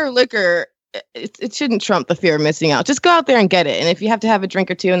 So fear of liquor, it shouldn't trump the fear of missing out. Just go out there and get it. And if you have to have a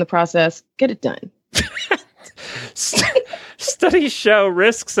drink or two in the process, get it done. Studies show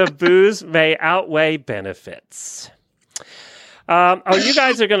risks of booze may outweigh benefits. You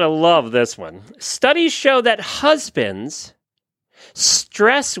guys are going to love this one. Studies show that husbands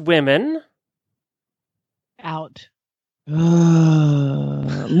stress women Out.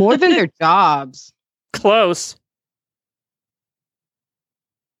 More than their jobs. close.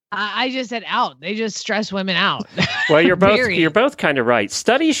 I just said out. They just stress women out. Well, you're Period. both kind of right.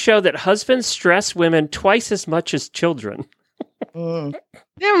 Studies show that husbands stress women twice as much as children. Mm.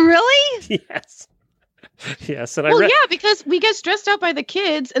 Really? Yes. Yes, and Well, yeah, because we get stressed out by the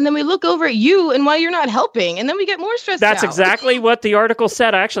kids, and then we look over at you, and why you're not helping, and then we get more stressed That's out. exactly what the article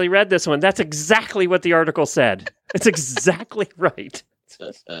said. I actually read this one. That's exactly what the article said. It's exactly right.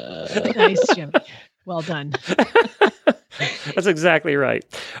 Nice, Jimmy. Well done. That's exactly right.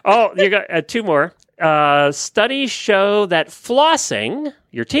 Oh, you got 2 more. Studies show that flossing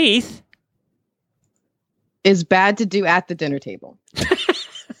your teeth is bad to do at the dinner table.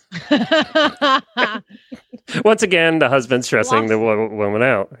 Once again, the husband stressing the woman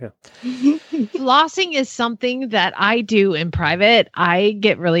out. Yeah. Flossing is something that I do in private. I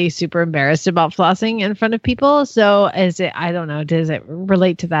get really super embarrassed about flossing in front of people. So I don't know, does it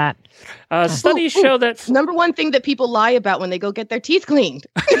relate to that? Studies show that... Number one thing that people lie about when they go get their teeth cleaned.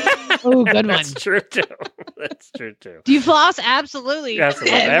 Oh, good one. That's true, too. That's true, too. Do you floss? Absolutely.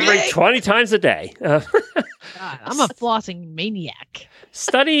 Absolutely. Every 20 times a day. God, I'm a flossing maniac.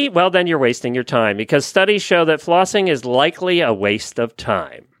 Well, then you're wasting your time because studies show that flossing is likely a waste of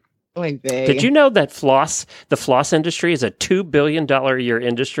time. Oy vey. Did you know that the floss industry is a $2 billion a year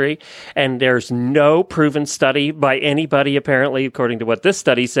industry, and there's no proven study by anybody, apparently, according to what this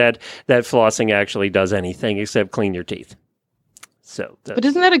study said, that flossing actually does anything except clean your teeth. So, But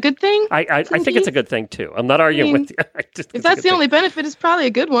isn't that a good thing? I think it's a good thing too. I'm not arguing with you. If that's the only benefit, it's probably a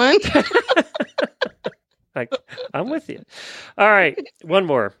good one. I'm with you. All right, one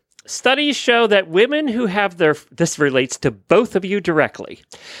more. Studies show that women who have this relates to both of you directly.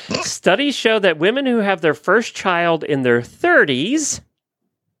 Studies show that women who have their first child in their 30s.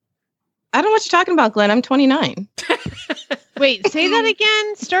 I don't know what you're talking about, Glenn. I'm 29. Wait, say that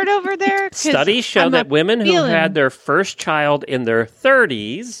again. Start over there. Studies show that women who had their first child in their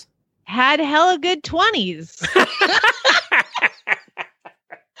 30s had hella good 20s.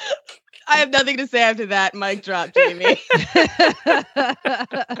 I have nothing to say after that. Mic drop, Jamie.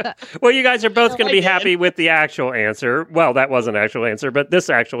 Well, you guys are both going to be happy with the actual answer. Well, that was an actual answer, but this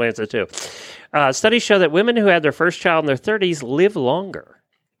actual answer too. Studies show that women who had their first child in their 30s live longer.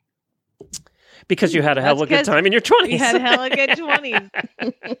 Because you had a hell of a good time in your 20s. You had a hell of a good 20s.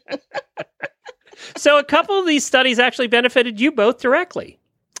 So a couple of these studies actually benefited you both directly.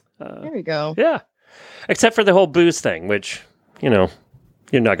 There we go. Yeah. Except for the whole booze thing, which, you're not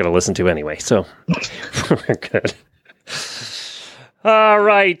going to listen to anyway. So we're good. All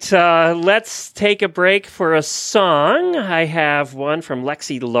right. Let's take a break for a song. I have one from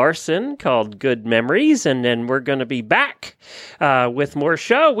Lexi Larson called Good Memories, and then we're going to be back with more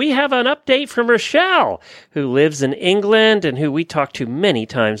show. We have an update from Rochelle, who lives in England and who we talked to many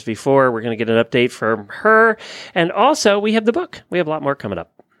times before. We're going to get an update from her. And also, we have the book. We have a lot more coming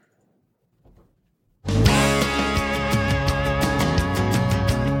up.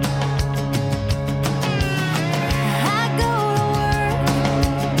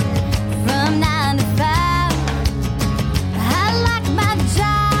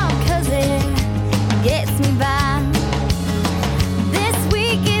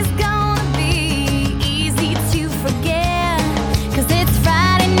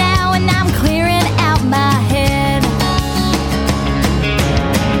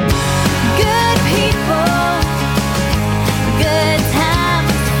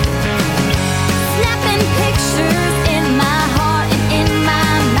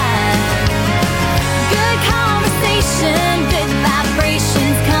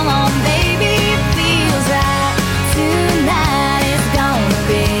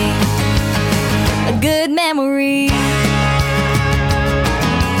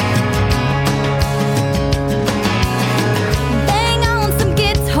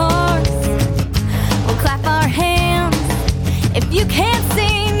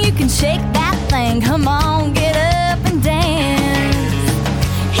 Shake that thing, come on, get up and dance.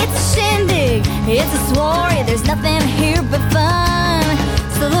 It's a shindig, it's a soiree, there's nothing here but fun.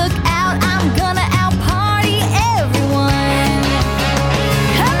 So look out, I'm gonna out-party everyone.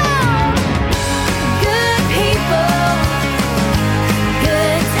 Come on! Good people,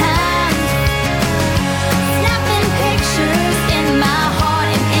 good times. Snapping pictures in my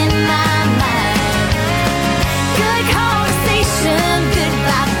heart and in my mind. Good conversation, good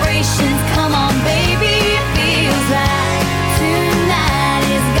vibrations. Come on, baby, it feels like tonight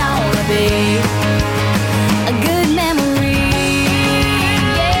is gonna be a good memory.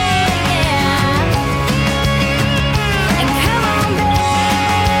 Yeah, yeah. And come on, baby.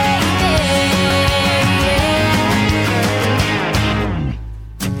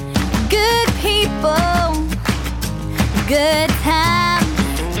 Good people, good times.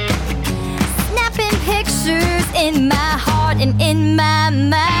 Snapping pictures in my heart and in my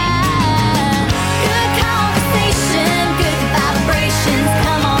mind. Good conversation, good vibrations.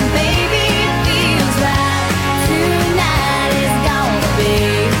 Come on, baby, it feels like tonight is gonna be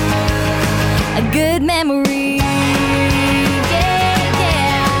a good memory. Yeah,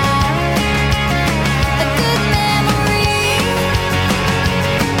 yeah. A good memory.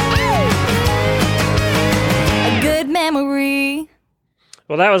 Woo! A good memory.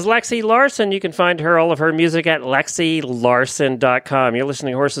 Well, that was Lexi Larson. You can find all of her music at lexilarson.com. You're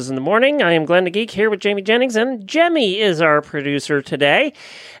listening to Horses in the Morning. I am Glenn the Geek here with Jamie Jennings, and Jemmy is our producer today.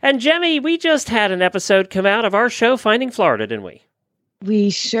 And Jemmy, we just had an episode come out of our show, Finding Florida, didn't we?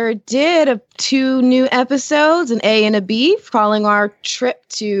 We sure did. 2 new episodes, an A and a B, following our trip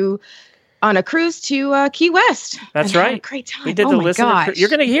on a cruise to Key West. That's and right. Had a great time. We did the listener. You're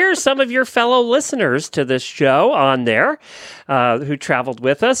going to hear some of your fellow listeners to this show on there who traveled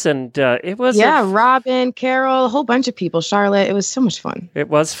with us, and it was Robin, Carol, a whole bunch of people. Charlotte. It was so much fun. It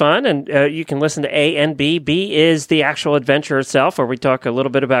was fun, and you can listen to A and B. B is the actual adventure itself, where we talk a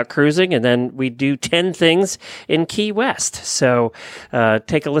little bit about cruising, and then we do 10 things in Key West. So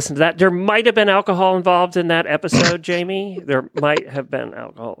take a listen to that. There might have been alcohol involved in that episode, Jamie. There might have been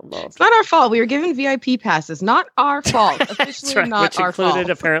alcohol involved. It's not our fault. We were given VIP passes. Not our fault. Officially That's right, not which our included fault.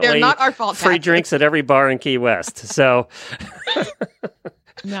 apparently They're not our fault. Free drinks at every bar in Key West. So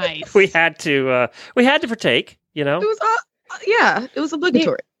nice. we had to partake. It was it was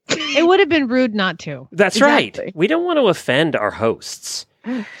obligatory. It would have been rude not to. That's Exactly. right. We don't want to offend our hosts.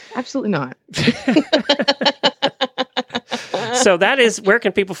 Absolutely not. So that is, where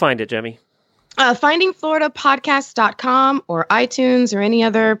can people find it, Jemmy? FindingFloridaPodcast.com or iTunes or any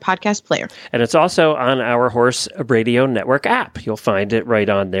other podcast player. And it's also on our Horse Radio Network app. You'll find it right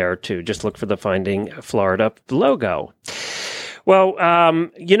on there, too. Just look for the Finding Florida logo. Well,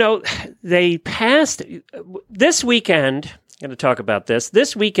 they passed this weekend. I'm going to talk about this.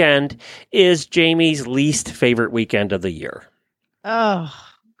 This weekend is Jamie's least favorite weekend of the year. Oh,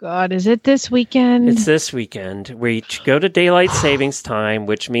 God, is it this weekend? It's this weekend. We go to daylight savings time,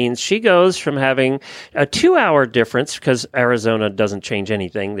 which means she goes from having a 2-hour difference, because Arizona doesn't change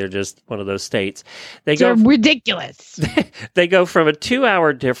anything. They're just one of those states. They're ridiculous. They go from a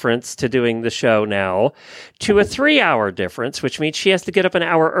 2-hour difference to doing the show now to a 3-hour difference, which means she has to get up an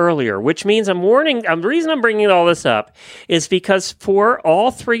hour earlier, which means the reason I'm bringing all this up is because for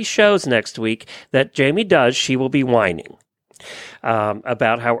all 3 shows next week that Jamie does, she will be whining.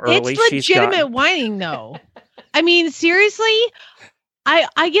 About how early she's got. It's legitimate whining, though. I mean, seriously,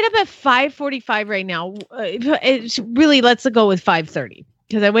 I get up at 5:45 right now. It's really, let's go with 5:30,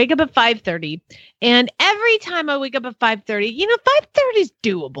 because I wake up at 5:30, and every time I wake up at 5:30, 5:30 is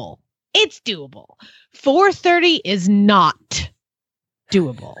doable. It's doable. 4:30 is not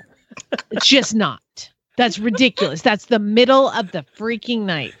doable. It's just not. That's ridiculous. That's the middle of the freaking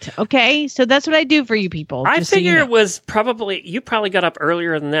night. Okay? So that's what I do for you people. I figure it was you probably got up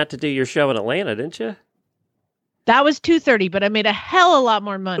earlier than that to do your show in Atlanta, didn't you? That was 2:30, but I made a hell of a lot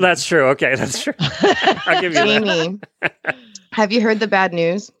more money. That's true. Okay, that's true. I'll give you Jamie, have you heard the bad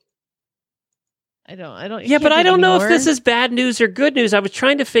news? I don't. Yeah, but I don't know if this is bad news or good news. I was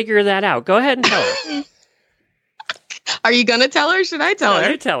trying to figure that out. Go ahead and tell her. Are you going to tell her? Should I tell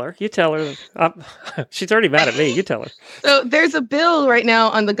her? You tell her. You tell her. She's already mad at me. You tell her. So there's a bill right now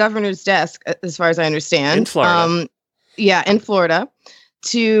on the governor's desk, as far as I understand. In Florida. In Florida,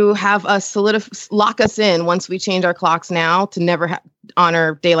 to have us lock us in once we change our clocks now to never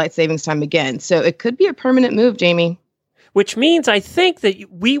honor daylight savings time again. So it could be a permanent move, Jamie. Which means I think that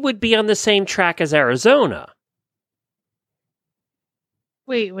we would be on the same track as Arizona.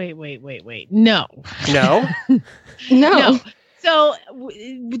 Wait. No. No? No. So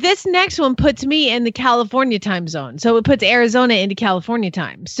this next one puts me in the California time zone. So it puts Arizona into California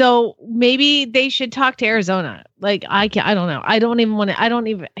time. So maybe they should talk to Arizona. Like, I don't know. I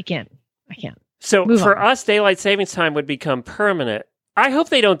can't. So Move for on. us, daylight savings time would become permanent. I hope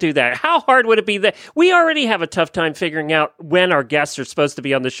they don't do that. How hard would it be that we already have a tough time figuring out when our guests are supposed to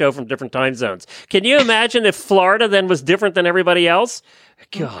be on the show from different time zones? Can you imagine if Florida then was different than everybody else?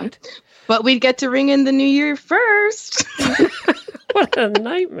 God. But we'd get to ring in the new year first. What a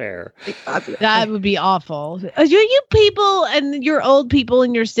nightmare. That would be awful. You people and your old people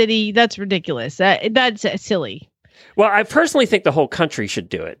in your city, that's ridiculous. That's silly. Well, I personally think the whole country should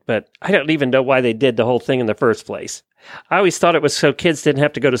do it, but I don't even know why they did the whole thing in the first place. I always thought it was so kids didn't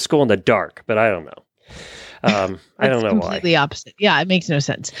have to go to school in the dark, but I don't know. I don't know why. Completely opposite. Yeah, it makes no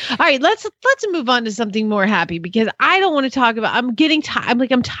sense. All right, let's move on to something more happy, because I don't want to talk about. I'm getting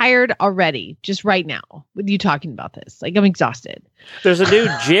tired. I'm tired already. Just right now with you talking about this. Like, I'm exhausted. There's a new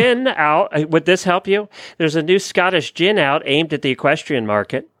gin out. Would this help you? There's a new Scottish gin out aimed at the equestrian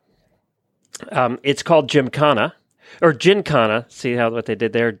market. It's called Gymkhana or Gincana. See what they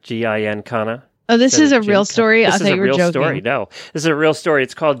did there? Gincana. Oh, this is a real story? I This is thought a you were real joking. story. No, this is a real story.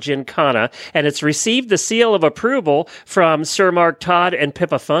 It's called Gincana, and it's received the seal of approval from Sir Mark Todd and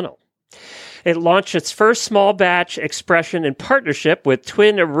Pippa Funnell. It launched its first small batch expression in partnership with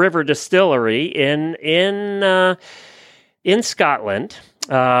Twin River Distillery in Scotland.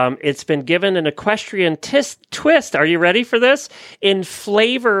 It's been given an equestrian twist. Are you ready for this? In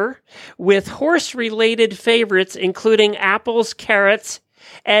flavor with horse-related favorites, including apples, carrots,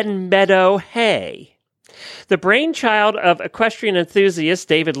 and meadow hay. The brainchild of equestrian enthusiast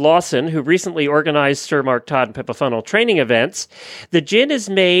David Lawson, who recently organized Sir Mark Todd and Pippa Funnell training events, the gin is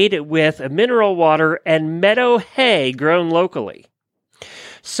made with mineral water and meadow hay grown locally.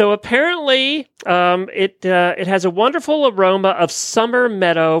 So apparently, it has a wonderful aroma of summer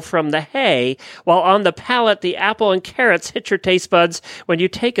meadow from the hay, while on the palate, the apple and carrots hit your taste buds when you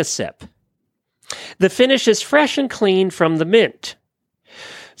take a sip. The finish is fresh and clean from the mint.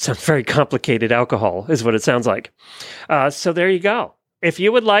 Sounds very complicated alcohol, is what it sounds like. So there you go. If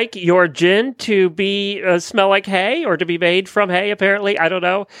you would like your gin to be smell like hay or to be made from hay, apparently, I don't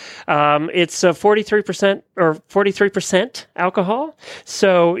know. It's 43% or 43% alcohol,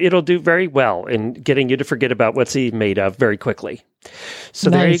 so it'll do very well in getting you to forget about what's he made of very quickly. So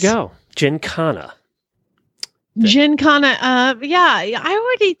There you go, Gincana. Gincana. I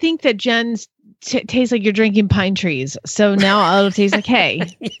already think that Gen's tastes like you're drinking pine trees. So now it'll taste like hay.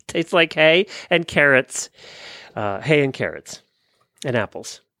 It tastes like hay and carrots. Hay and carrots. And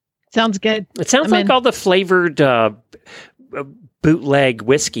apples. Sounds good. It sounds like all the flavored bootleg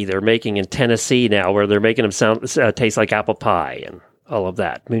whiskey they're making in Tennessee now, where they're making them taste like apple pie and all of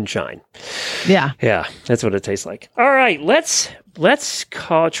that. Moonshine. Yeah. Yeah, that's what it tastes like. All right, let's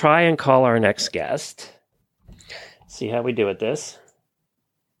try and call our next guest. See how we do at this.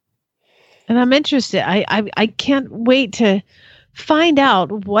 And I'm interested. I can't wait to find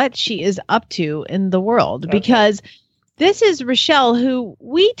out what she is up to in the world, because this is Rochelle, who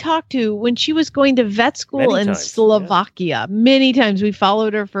we talked to when she was going to vet school in Slovakia. Many times. We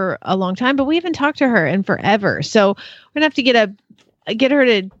followed her for a long time, but we haven't talked to her in forever. So we're going to have to get her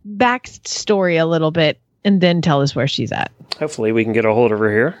to backstory a little bit and then tell us where she's at. Hopefully we can get a hold of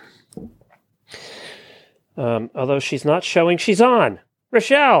her here. Although she's not showing, she's on.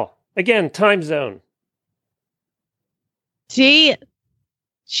 Rochelle, again, time zone. She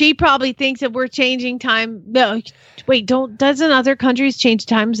probably thinks that we're changing time. No, wait, doesn't other countries change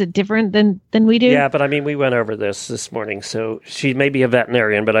times different than we do? Yeah, but I mean, we went over this morning, so she may be a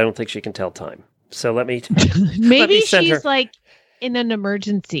veterinarian, but I don't think she can tell time. So let me maybe she's like in an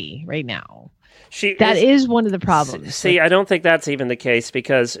emergency right now. That is one of the problems. See, I don't think that's even the case,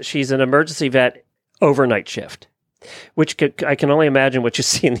 because she's an emergency vet overnight shift, which I can only imagine what you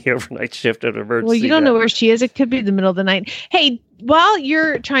see in the overnight shift of an emergency. Well, you don't know where she is. It could be the middle of the night. Hey, while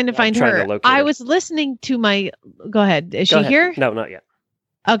you're trying to find her, I was listening to go ahead. Is she here? No, not yet.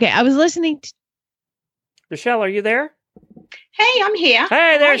 Okay, I was listening to... Rochelle, are you there? Hey, I'm here.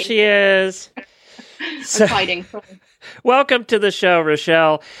 Hey, there she is. I'm hiding. Welcome to the show,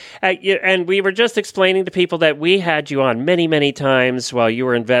 Rochelle. And we were just explaining to people that we had you on many, many times while you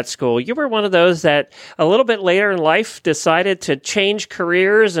were in vet school. You were one of those that a little bit later in life decided to change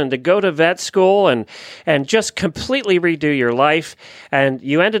careers and to go to vet school and just completely redo your life. And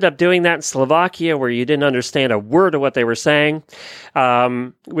you ended up doing that in Slovakia, where you didn't understand a word of what they were saying,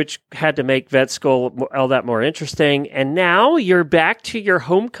 which had to make vet school all that more interesting. And now you're back to your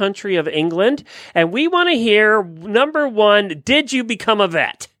home country of England, and we want to hear, number one, did you become a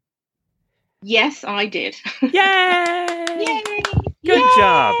vet? Yes, I did. Yay! Yay! Good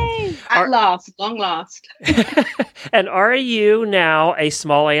job. At last, long last. And are you now a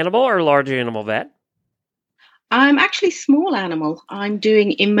small animal or large animal vet? I'm actually small animal. I'm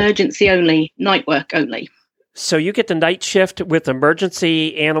doing emergency only, night work only. So you get the night shift with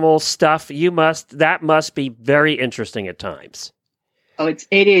emergency animal stuff. That must be very interesting at times. Oh, it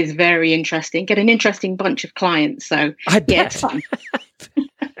is very interesting. Get an interesting bunch of clients. So it's fun.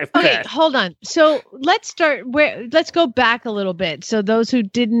 Okay, hold on. So let's go back a little bit. So those who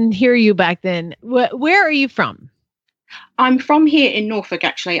didn't hear you back then, where are you from? I'm from here in Norfolk,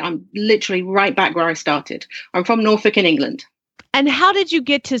 actually. I'm literally right back where I started. I'm from Norfolk in England. And how did you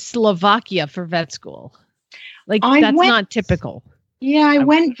get to Slovakia for vet school? That's not typical. Yeah, I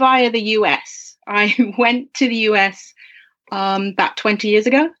went via the US. I went to the US about 20 years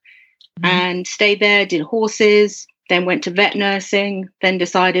ago and stayed there, did horses, then went to vet nursing, then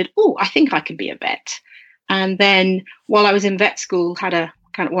decided, I think I could be a vet. And then while I was in vet school, had a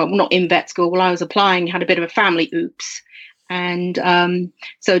not in vet school, while I was applying, had a bit of a family oops. And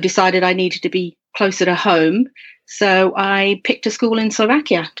so decided I needed to be closer to home. So I picked a school in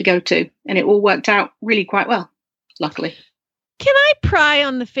Slovakia to go to, and it all worked out really quite well, luckily. Can I pry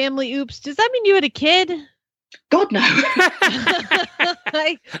on the family oops? Does that mean you had a kid? God, no.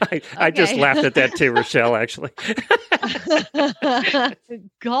 I just laughed at that too, Rochelle, actually.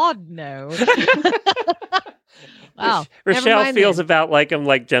 God, no. Wow. Rochelle feels about like him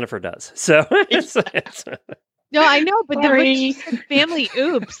like Jennifer does. So no, I know, but the family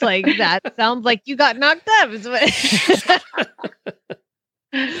oops, like that sounds like you got knocked up.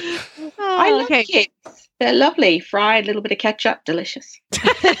 I love kids. They're lovely. Fried, a little bit of ketchup, delicious.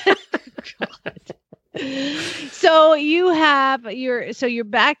 God. So you're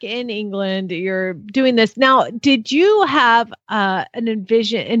back in England, you're doing this. Now, did you have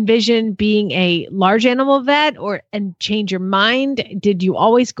envision being a large animal vet and change your mind? Did you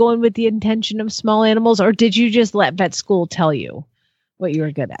always go in with the intention of small animals, or did you just let vet school tell you what you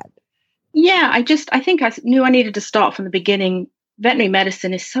were good at? Yeah, I think I knew I needed to start from the beginning. Veterinary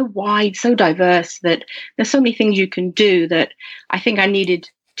medicine is so wide, so diverse, that there's so many things you can do that I think I needed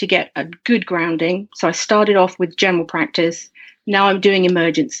to get a good grounding. So I started off with general practice. Now I'm doing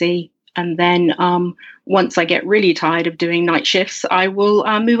emergency. And then once I get really tired of doing night shifts, I will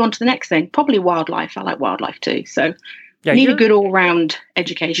move on to the next thing. Probably wildlife. I like wildlife too. So need a good all-round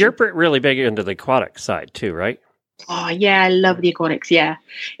education. You're really big into the aquatic side too, right? Oh, yeah. I love the aquatics. Yeah.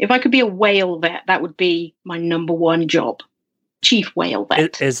 If I could be a whale vet, that would be my number one job. Chief whale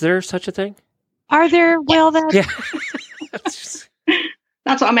vet. Is there such a thing? Are there whale vets? Yeah.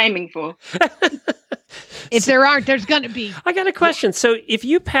 That's what I'm aiming for. If there aren't, there's going to be. I got a question. So if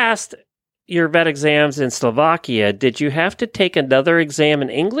you passed your vet exams in Slovakia, did you have to take another exam in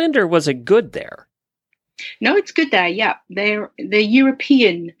England, or was it good there? No, it's good there. Yeah. They're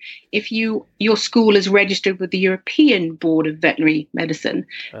European. If your school is registered with the European Board of Veterinary Medicine,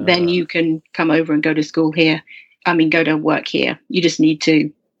 then you can come over and go to school here go to work here. You just need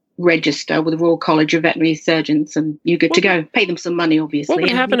to register with the Royal College of Veterinary Surgeons, and you're good to go. Pay them some money, obviously. What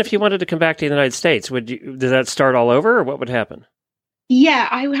would happen if you wanted to come back to the United States? Did that start all over, or what would happen? Yeah,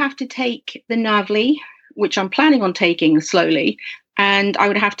 I would have to take the NAVLI, which I'm planning on taking slowly. And I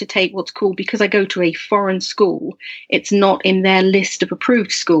would have to take what's called, because I go to a foreign school, it's not in their list of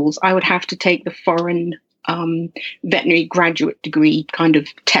approved schools. I would have to take the foreign veterinary graduate degree kind of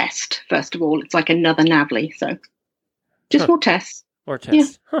test, first of all. It's like another NAVLI. So just more tests. More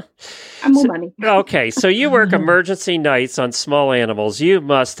tests. Yeah. And more money. Okay, so you work emergency nights on small animals. You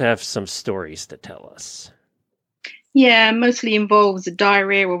must have some stories to tell us. Yeah, mostly involves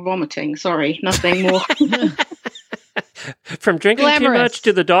diarrhea or vomiting. Sorry, nothing more. From drinking too much?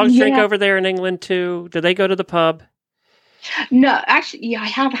 Do the dogs drink over there in England too? Do they go to the pub? No, actually, I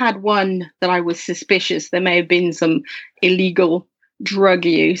have had one that I was suspicious. There may have been some illegal drug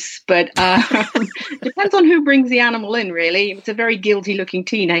use, but depends on who brings the animal in, really. If it's a very guilty-looking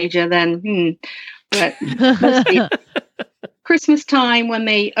teenager, then, But mostly Christmas time when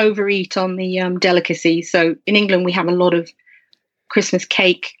they overeat on the delicacies. So in England, we have a lot of Christmas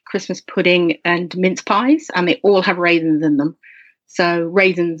cake, Christmas pudding, and mince pies, and they all have raisins in them. So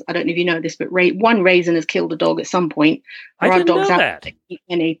raisins, I don't know if you know this, but one raisin has killed a dog at some point. I didn't know that. I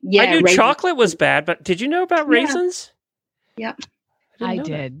knew raisins. Chocolate was bad, but did you know about raisins? Yeah. I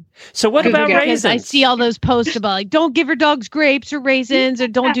did. So what about raisins? Because I see all those posts about like, don't give your dogs grapes or raisins, or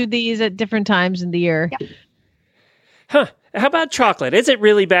don't do these at different times in the year. Yeah. Huh. How about chocolate? Is it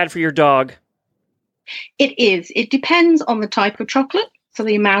really bad for your dog? It is. It depends on the type of chocolate, so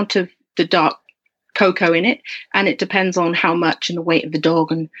the amount of the dark cocoa in it, and it depends on how much and the weight of the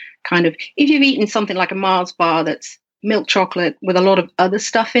dog, and kind of if you've eaten something like a Mars bar that's milk chocolate with a lot of other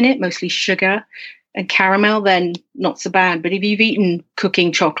stuff in it, mostly sugar and caramel, then not so bad. But if you've eaten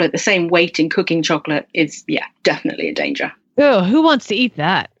cooking chocolate, the same weight in cooking chocolate is, definitely a danger. Oh, who wants to eat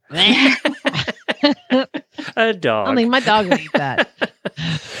that? A dog. I think my dog would eat that.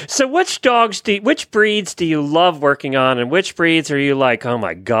 So which breeds do you love working on, and which breeds are you like, oh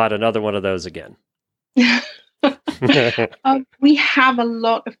my God, another one of those again? We have a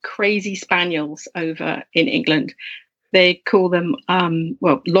lot of crazy spaniels over in England. They call them, a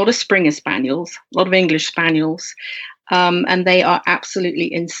lot of Springer Spaniels, a lot of English Spaniels, and they are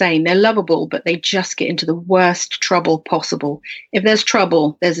absolutely insane. They're lovable, but they just get into the worst trouble possible. If there's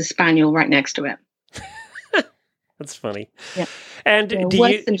trouble, there's a Spaniel right next to it. That's funny. Yeah. And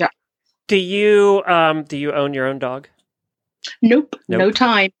do you own your own dog? Nope. No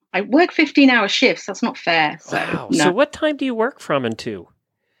time. I work 15-hour shifts. That's not fair. So, wow. No. So what time do you work from and to?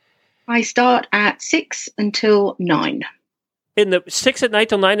 I start at 6 until 9. 6 at night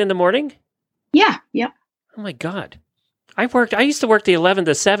till 9 in the morning? Yeah. Oh my God. I used to work the 11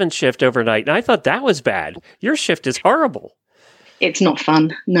 to 7 shift overnight, and I thought that was bad. Your shift is horrible. It's not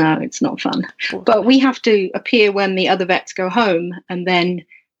fun. No, it's not fun. But we have to appear when the other vets go home, and then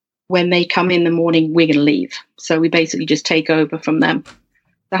when they come in the morning, we're going to leave. So we basically just take over from them.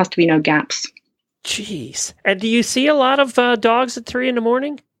 There has to be no gaps. Jeez. And do you see a lot of dogs at 3 in the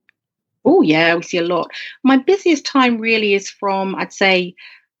morning? Oh, yeah, we see a lot. My busiest time really is from, I'd say,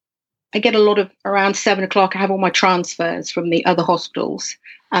 I get a lot of around 7 o'clock. I have all my transfers from the other hospitals.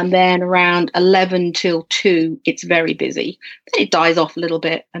 And then around 11 till 2, it's very busy. Then it dies off a little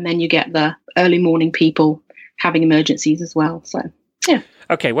bit. And then you get the early morning people having emergencies as well. So, yeah.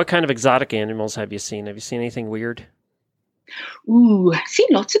 Okay, what kind of exotic animals have you seen? Have you seen anything weird? Ooh, I've seen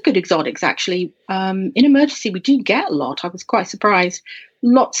lots of good exotics, actually. In emergency, we do get a lot. I was quite surprised.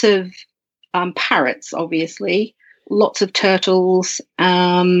 Lots of parrots, obviously. Lots of turtles.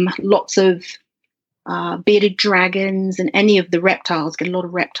 Lots of bearded dragons, and any of the reptiles. Get a lot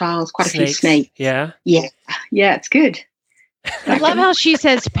of reptiles, quite a few snakes. Yeah? Yeah, it's good. I love how she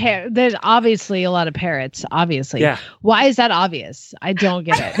says there's obviously a lot of parrots, obviously. Yeah. Why is that obvious? I don't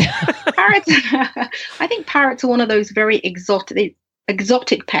get it. Parrots, I think parrots are one of those very exotic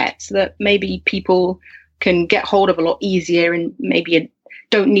pets that maybe people can get hold of a lot easier, and maybe you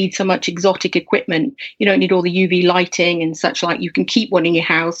don't need so much exotic equipment. You don't need all the UV lighting and such like. You can keep one in your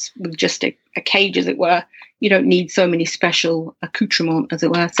house with just a cage, as it were. You don't need so many special accoutrements, as it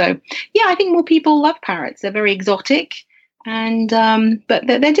were. So, yeah, I think more people love parrots. They're very exotic. And but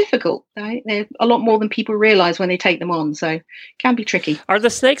they're difficult. Right? They're a lot more than people realize when they take them on, so it can be tricky. Are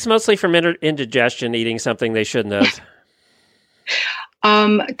the snakes mostly from indigestion, eating something they shouldn't have?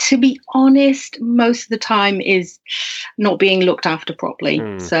 To be honest, most of the time is not being looked after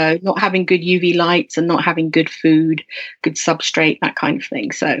properly. So not having good UV lights and not having good food, good substrate, that kind of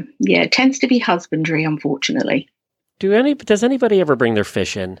thing. So yeah, it tends to be husbandry, unfortunately. Does anybody ever bring their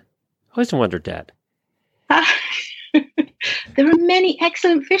fish in? I always wondered that. There are many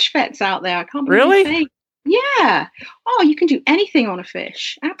excellent fish vets out there. I can't believe Really? you say. Yeah. Oh, you can do anything on a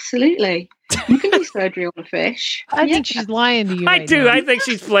fish. Absolutely. You can do surgery on a fish. I think she's lying to you. I right do. now. I think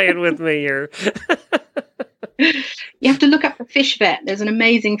she's playing with me here. You have to look up the fish vet. There's an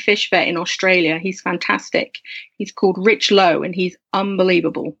amazing fish vet in Australia. He's fantastic. He's called Rich Lowe, and he's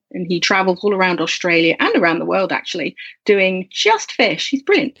unbelievable. And he travels all around Australia and around the world, actually, doing just fish. He's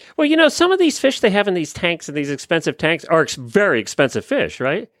brilliant. Well, you know, some of these fish they have in these tanks, and these expensive tanks, are very expensive fish,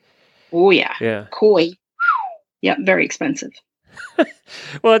 right? Oh, yeah. Yeah. Koi. Yeah, very expensive.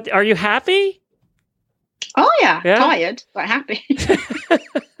 Well, are you happy? Oh, yeah. Yeah? Tired, but happy.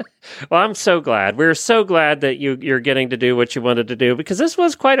 Well, I'm so glad. We're so glad that you're getting to do what you wanted to do, because this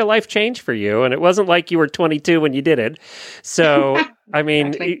was quite a life change for you, and it wasn't like you were 22 when you did it. So, I mean,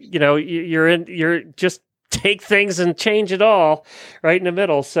 Exactly. you're just take things and change it all right in the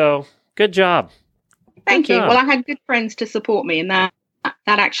middle. So, good job. Thank Good you. job. Well, I had good friends to support me, and that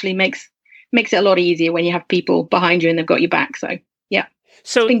actually makes it a lot easier when you have people behind you and they've got your back. So, yeah,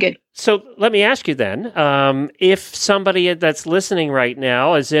 So, it's been good. So let me ask you then, if somebody that's listening right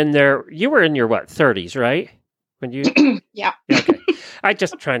now is you were in your 30s, right? When you, Yeah. okay. I'm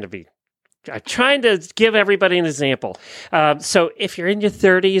trying to give everybody an example. So if you're in your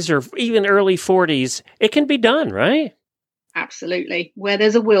 30s or even early 40s, it can be done, right? Absolutely. Where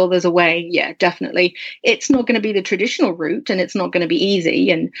there's a will, there's a way. Yeah, definitely. It's not going to be the traditional route, and it's not going to be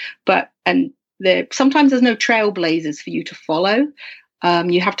easy. Sometimes there's no trailblazers for you to follow.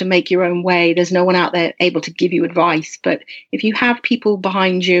 You have to make your own way. There's no one out there able to give you advice. But if you have people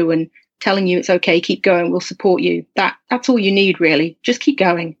behind you and telling you it's okay, keep going, we'll support you. That's all you need, really. Just keep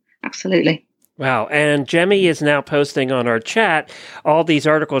going. Absolutely. Wow. And Jemmy is now posting on our chat all these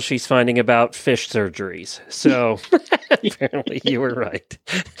articles she's finding about fish surgeries. So apparently you were right.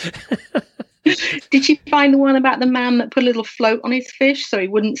 Did you find the one about the man that put a little float on his fish so he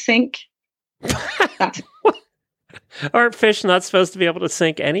wouldn't sink? That's Aren't fish not supposed to be able to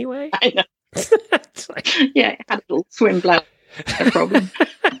sink anyway? I know. It's like- Yeah, it had a little swim bladder problem.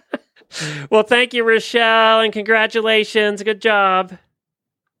 Well, thank you, Rochelle, and congratulations. Good job.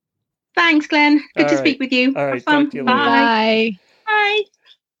 Thanks, Glenn. Good All to right. speak with you. All right, Have fun. talk to you later. Bye. Bye. Bye.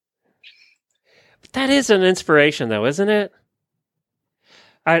 That is an inspiration, though, isn't it?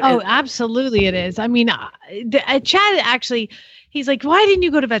 Absolutely it is. I mean, Chad actually, he's like, why didn't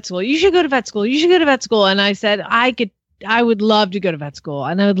you go to vet school? You should go to vet school. You should go to vet school. And I said, I would love to go to vet school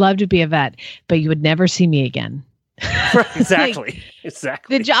and I would love to be a vet, but you would never see me again. Right, exactly.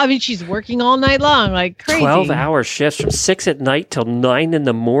 Exactly. The job, I mean, she's working all night long, like crazy. 12-hour shifts from 6 at night till 9 in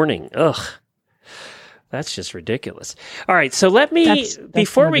the morning. Ugh. That's just ridiculous. All right, so let me, That's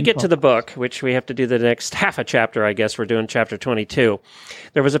before more we than get to 12. the book, which we have to do the next half a chapter, I guess we're doing chapter 22.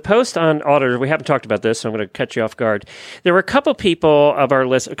 There was a post on Auditor. We haven't talked about this, so I'm going to cut you off guard. There were a couple of our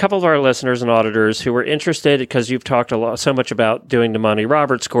listeners and auditors who were interested, because you've talked so much about doing the Monty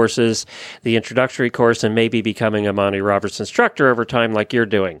Roberts courses, the introductory course, and maybe becoming a Monty Roberts instructor over time like you're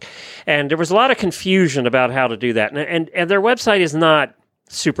doing. And there was a lot of confusion about how to do that. And their website is not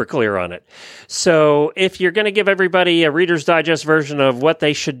super clear on it. So if you're going to give everybody a Reader's Digest version of what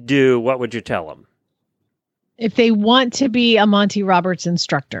they should do, what would you tell them? If they want to be a Monty Roberts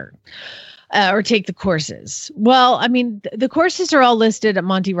instructor or take the courses. Well, I mean, the courses are all listed at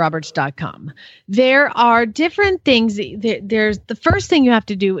montyroberts.com. There are different things. There's the first thing you have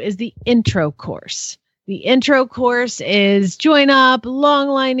to do is the intro course. The intro course is join up, long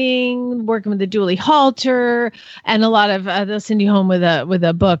lining, working with the dually halter, and a lot of they'll send you home with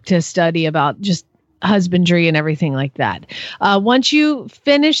a book to study about just husbandry and everything like that. Once you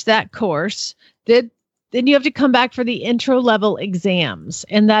finish that course, then you have to come back for the intro level exams,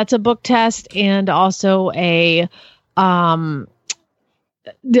 and that's a book test and also a the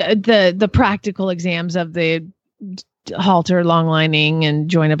practical exams of the halter, long lining, and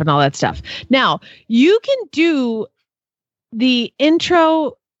join up and all that stuff. Now, you can do the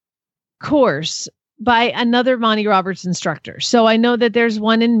intro course by another Monty Roberts instructor. So I know that there's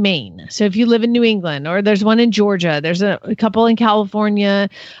one in Maine. So if you live in New England, or there's one in Georgia, there's a couple in California.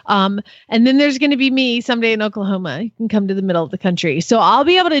 And then there's going to be me someday in Oklahoma. You can come to the middle of the country. So I'll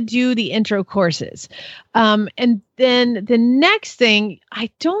be able to do the intro courses. And then the next thing, I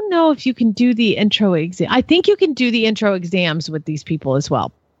don't know if you can do the intro exam. I think you can do the intro exams with these people as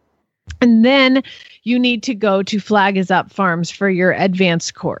well. And then you need to go to Flag Is Up Farms for your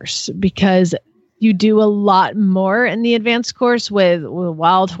advanced course, because you do a lot more in the advanced course with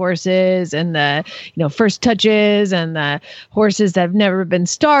wild horses and the first touches and the horses that have never been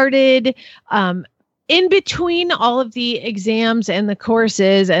started. In between all of the exams and the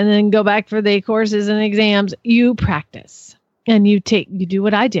courses, and then go back for the courses and exams, you practice. and you do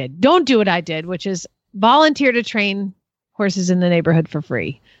what I did. Don't do what I did, which is volunteer to train horses in the neighborhood for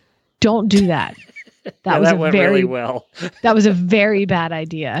free. Don't do that. That went really well. That was a very bad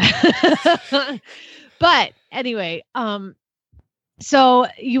idea. But anyway, so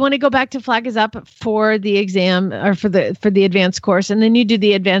you want to go back to Flag Is Up for the exam or for the advanced course, and then you do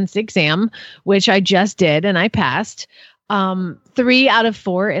the advanced exam, which I just did, and I passed. 3 out of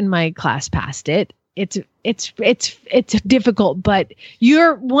 4 in my class passed it. It's difficult, but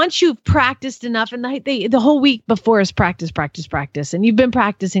once you've practiced enough, and the whole week before is practice, and you've been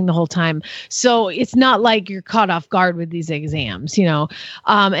practicing the whole time. So it's not like you're caught off guard with these exams,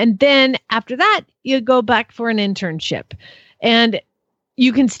 and then after that, you go back for an internship, and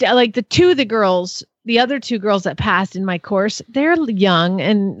you can like the other 2 girls that passed in my course, they're young,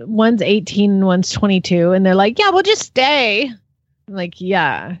 and one's 18 and one's 22, and they're like, yeah, we'll just stay. I'm like,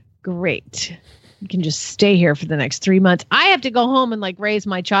 yeah, great. You can just stay here for the next 3 months. I have to go home and raise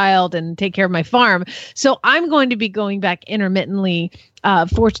my child and take care of my farm. So I'm going to be going back intermittently.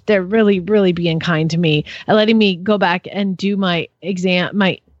 They're really, really being kind to me and letting me go back and do my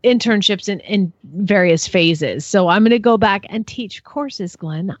internships in various phases. So I'm going to go back and teach courses,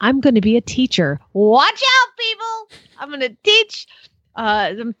 Glenn. I'm going to be a teacher. Watch out, people. I'm going to teach.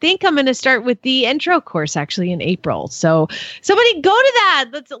 I think I'm going to start with the intro course actually in April. So somebody go to that.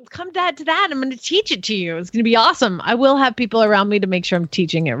 Let's come to that. I'm going to teach it to you. It's going to be awesome. I will have people around me to make sure I'm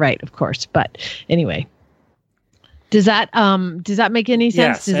teaching it right, of course. But anyway, does that make any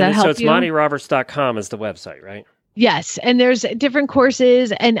sense? Yes. Does that help you? So it's MontyRoberts.com is the website, right? Yes. And there's different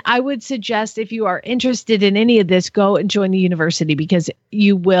courses. And I would suggest if you are interested in any of this, go and join the university, because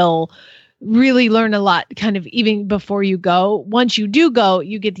you will really learn a lot kind of even before you go. Once you do go,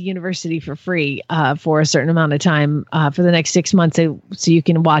 you get the university for free for a certain amount of time for the next 6 months. So you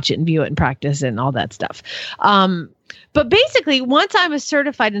can watch it and view it and practice and all that stuff. But basically, once I'm a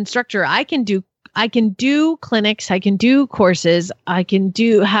certified instructor, I can do clinics, I can do courses, I can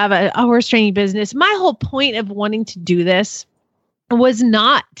have a horse training business. My whole point of wanting to do this was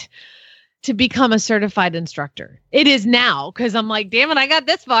not to become a certified instructor. It is now, because I'm like, damn it, I got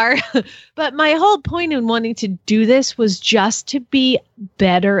this far. But my whole point in wanting to do this was just to be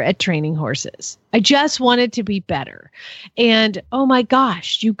better at training horses. I just wanted to be better. And oh my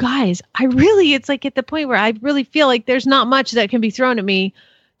gosh, you guys, it's like at the point where I really feel like there's not much that can be thrown at me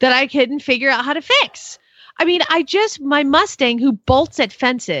that I couldn't figure out how to fix. I mean, my Mustang who bolts at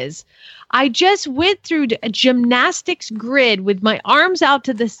fences, I just went through a gymnastics grid with my arms out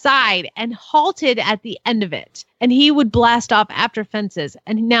to the side and halted at the end of it. And he would blast off after fences.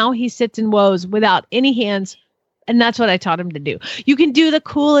 And now he sits and woes without any hands. And that's what I taught him to do. You can do the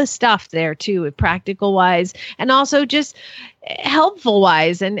coolest stuff there too, practical wise, and also just helpful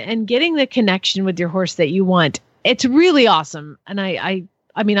wise, and getting the connection with your horse that you want. It's really awesome. And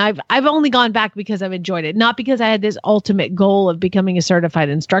I mean, I've only gone back because I've enjoyed it, not because I had this ultimate goal of becoming a certified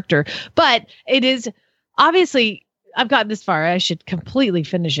instructor, but it is obviously I've gotten this far. I should completely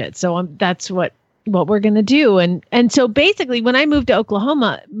finish it. So that's what we're going to do. And so basically when I moved to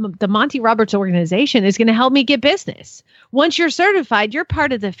Oklahoma, the Monty Roberts organization is going to help me get business. Once you're certified, you're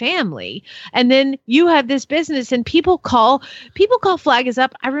part of the family. And then you have this business, and people call Flag Is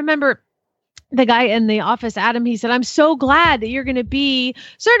Up. I remember the guy in the office, Adam, he said, I'm so glad that you're going to be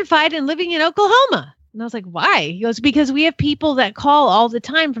certified and living in Oklahoma. And I was like, why? He goes, because we have people that call all the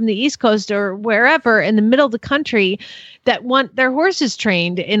time from the East Coast or wherever in the middle of the country that want their horses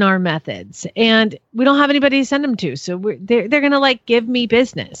trained in our methods. And we don't have anybody to send them to. So they're going to give me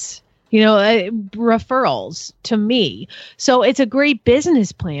business, referrals to me. So it's a great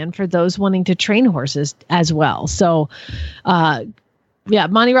business plan for those wanting to train horses as well. So, yeah,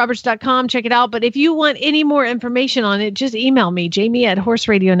 MontyRoberts.com. Check it out. But if you want any more information on it, just email me,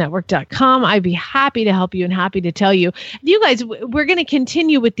 Jamie@horseradionetwork.com. I'd be happy to help you and happy to tell you. You guys, we're going to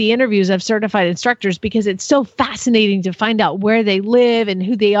continue with the interviews of certified instructors because it's so fascinating to find out where they live and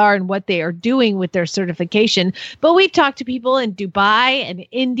who they are and what they are doing with their certification. But we've talked to people in Dubai and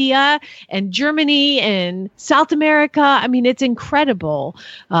India and Germany and South America. I mean, it's incredible,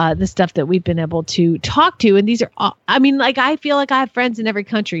 the stuff that we've been able to talk to. And these are, I feel like I have friends in every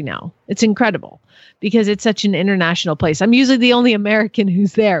country now. It's incredible because it's such an international place. I'm usually the only American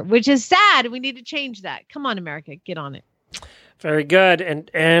who's there, which is sad. We need to change that. Come on, America, get on it. Very good.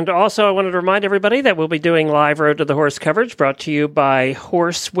 And also I wanted to remind everybody that we'll be doing live Road to the Horse coverage brought to you by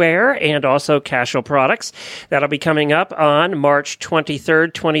Horseware and also Casual Products. That'll be coming up on March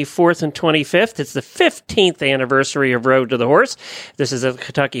 23rd, 24th, and 25th. It's the 15th anniversary of Road to the Horse. This is at the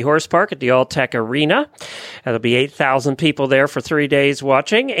Kentucky Horse Park at the All-Tech Arena. There'll be 8,000 people there for 3 days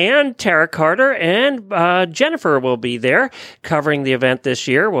watching, and Tara Carter and Jennifer will be there covering the event this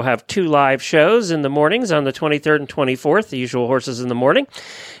year. We'll have 2 live shows in the mornings on the 23rd and 24th, the usual Horses in the Morning,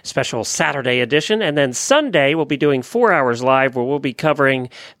 special Saturday edition. And then Sunday, we'll be doing 4 hours live where we'll be covering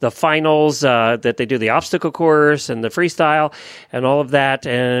the finals that they do, the obstacle course and the freestyle and all of that.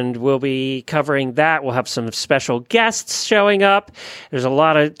 And we'll be covering that. We'll have some special guests showing up. There's a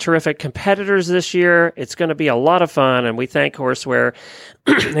lot of terrific competitors this year. It's going to be a lot of fun. And we thank Horseware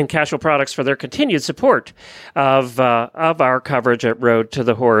and Casual Products for their continued support of our coverage at Road to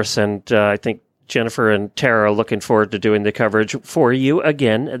the Horse. And I think Jennifer and Tara are looking forward to doing the coverage for you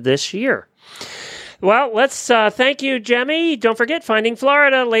again this year. Well, let's thank you, Jemmy. Don't forget, Finding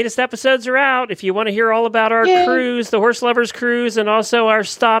Florida. Latest episodes are out. If you want to hear all about our cruise, the Horse Lovers Cruise, and also our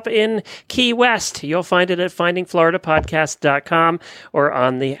stop in Key West, you'll find it at findingfloridapodcast.com or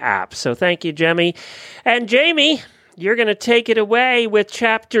on the app. So thank you, Jemmy. And Jamie, you're going to take it away with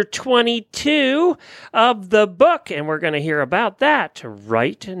chapter 22 of the book, and we're going to hear about that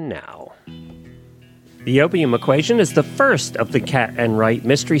right now. The Opium Equation is the first of the Cat Enright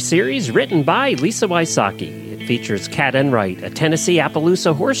mystery series written by Lisa Wysocki. It features Cat Enright, a Tennessee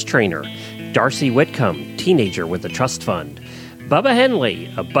Appaloosa horse trainer, Darcy Whitcomb, teenager with a trust fund, Bubba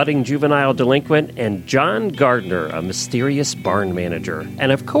Henley, a budding juvenile delinquent, and John Gardner, a mysterious barn manager.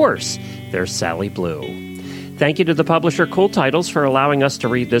 And of course, there's Sally Blue. Thank you to the publisher Cool Titles for allowing us to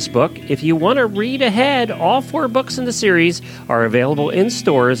read this book. If you want to read ahead, all 4 books in the series are available in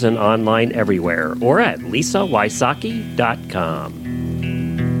stores and online everywhere, or at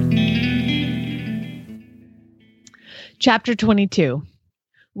lisawysocki.com. Chapter 22.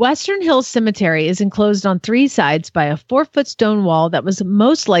 Western Hills Cemetery is enclosed on 3 sides by a 4-foot stone wall that was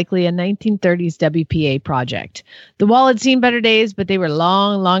most likely a 1930s WPA project. The wall had seen better days, but they were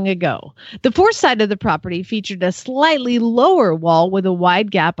long, long ago. The 4th side of the property featured a slightly lower wall with a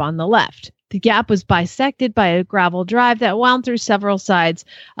wide gap on the left. The gap was bisected by a gravel drive that wound through several side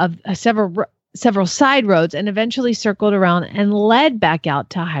roads and eventually circled around and led back out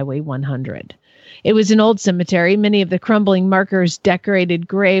to Highway 100. It was an old cemetery. Many of the crumbling markers decorated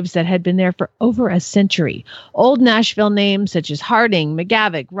graves that had been there for over a century. Old Nashville names such as Harding,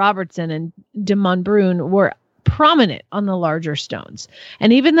 McGavick, Robertson, and de Monbrun were prominent on the larger stones.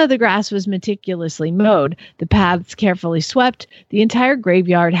 And even though the grass was meticulously mowed, the paths carefully swept, the entire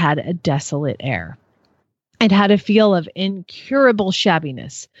graveyard had a desolate air. It had a feel of incurable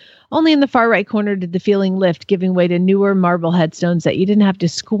shabbiness. Only in the far right corner did the feeling lift, giving way to newer marble headstones that you didn't have to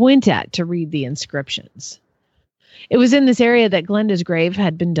squint at to read the inscriptions. It was in this area that Glenda's grave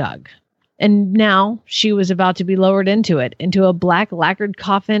had been dug. And now she was about to be lowered into a black lacquered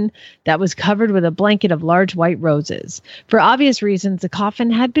coffin that was covered with a blanket of large white roses. For obvious reasons, the coffin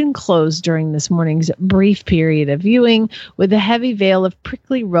had been closed during this morning's brief period of viewing, with a heavy veil of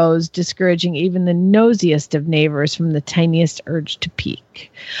prickly rose discouraging even the nosiest of neighbors from the tiniest urge to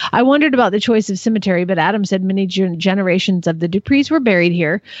peek. I wondered about the choice of cemetery, but Adam said many generations of the Duprees were buried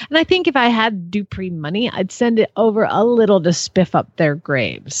here, and I think if I had Dupree money, I'd send it over a little to spiff up their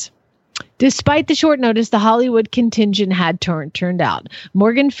graves. Despite the short notice, the Hollywood contingent had turned out.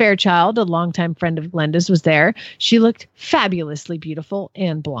 Morgan Fairchild, a longtime friend of Glenda's, was there. She looked fabulously beautiful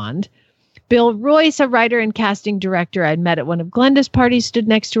and blonde. Bill Royce, a writer and casting director I'd met at one of Glenda's parties, stood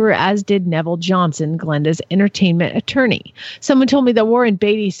next to her, as did Neville Johnson, Glenda's entertainment attorney. Someone told me that Warren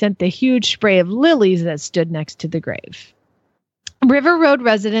Beatty sent the huge spray of lilies that stood next to the grave. River Road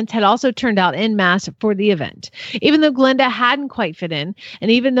residents had also turned out en masse for the event. Even though Glenda hadn't quite fit in, and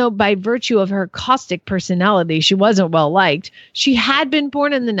even though by virtue of her caustic personality she wasn't well liked, she had been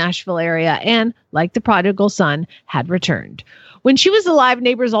born in the Nashville area and, like the prodigal son, had returned. When she was alive,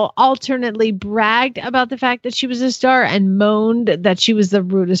 neighbors all alternately bragged about the fact that she was a star and moaned that she was the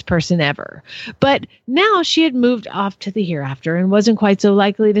rudest person ever. But now she had moved off to the hereafter and wasn't quite so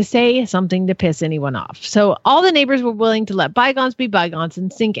likely to say something to piss anyone off. So all the neighbors were willing to let bygones be bygones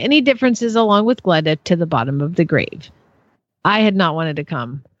and sink any differences along with Glenda to the bottom of the grave. I had not wanted to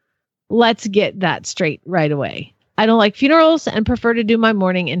come. Let's get that straight right away. I don't like funerals and prefer to do my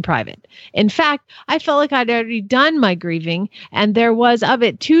mourning in private. In fact, I felt like I'd already done my grieving, and there was of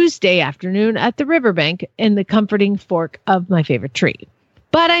it Tuesday afternoon at the riverbank in the comforting fork of my favorite tree.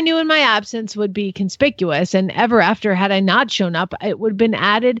 But I knew in my absence would be conspicuous, and ever after, had I not shown up, it would have been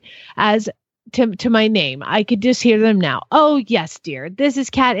added as to my name. I could just hear them now. Oh, yes, dear. This is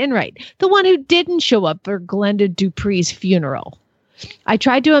Kat Enright, the one who didn't show up for Glenda Dupree's funeral. I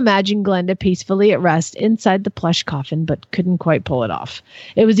tried to imagine Glenda peacefully at rest inside the plush coffin, but couldn't quite pull it off.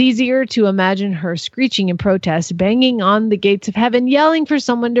 It was easier to imagine her screeching in protest, banging on the gates of heaven, yelling for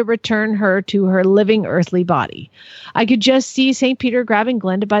someone to return her to her living earthly body. I could just see St. Peter grabbing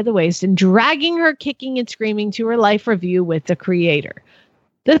Glenda by the waist and dragging her kicking and screaming to her life review with the Creator.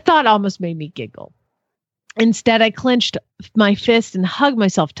 The thought almost made me giggle. Instead, I clenched my fist and hugged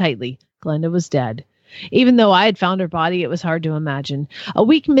myself tightly. Glenda was dead. Even though I had found her body, it was hard to imagine. A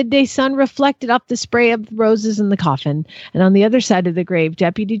weak midday sun reflected off the spray of roses in the coffin, and on the other side of the grave,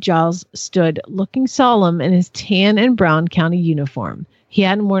 Deputy Giles stood, looking solemn in his tan and brown county uniform. He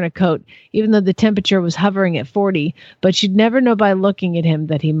hadn't worn a coat, even though the temperature was hovering at 40, but she'd never know by looking at him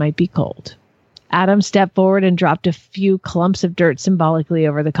that he might be cold. Adam stepped forward and dropped a few clumps of dirt symbolically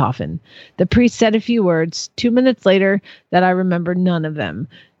over the coffin. The priest said a few words. 2 minutes later, that I remember none of them.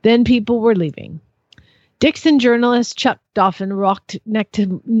 Then people were leaving. Dixon journalist Chuck Doffin walked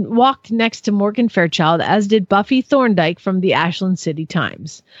next to Morgan Fairchild, as did Buffy Thorndike from the Ashland City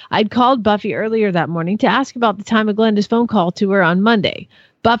Times. I'd called Buffy earlier that morning to ask about the time of Glenda's phone call to her on Monday.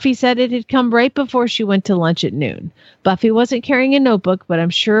 Buffy said it had come right before she went to lunch at noon. Buffy wasn't carrying a notebook, but I'm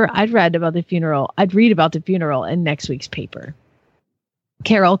sure I'd read about the funeral in next week's paper.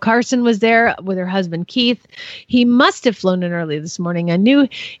 Carol Carson was there with her husband Keith. He must have flown in early this morning. I knew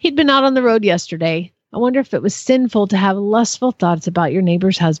he'd been out on the road yesterday. I wonder if it was sinful to have lustful thoughts about your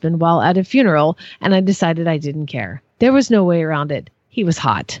neighbor's husband while at a funeral, and I decided I didn't care. There was no way around it. He was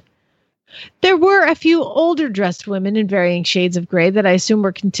hot. There were a few older dressed women in varying shades of gray that I assume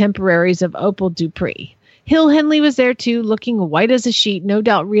were contemporaries of Opal Dupree. Hill Henley was there too, looking white as a sheet, no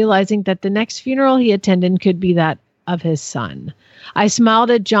doubt realizing that the next funeral he attended could be that of his son. I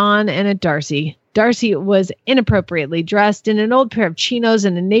smiled at John and at Darcy. Darcy was inappropriately dressed in an old pair of chinos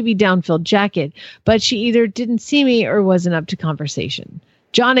and a navy down-filled jacket, but she either didn't see me or wasn't up to conversation.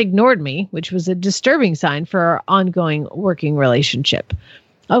 John ignored me, which was a disturbing sign for our ongoing working relationship.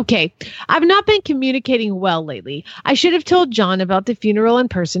 Okay, I've not been communicating well lately. I should have told John about the funeral in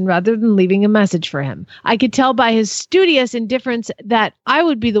person rather than leaving a message for him. I could tell by his studious indifference that I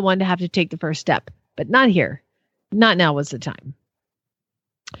would be the one to have to take the first step, but not here. Not now was the time.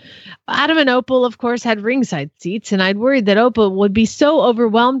 Adam and Opal, of course, had ringside seats, and I'd worried that Opal would be so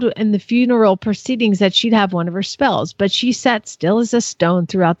overwhelmed in the funeral proceedings that she'd have one of her spells, but she sat still as a stone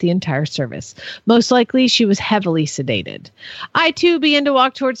throughout the entire service. Most likely, she was heavily sedated. I, too, began to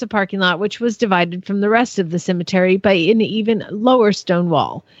walk towards the parking lot, which was divided from the rest of the cemetery by an even lower stone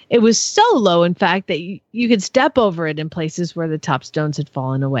wall. It was so low, in fact, that you could step over it in places where the top stones had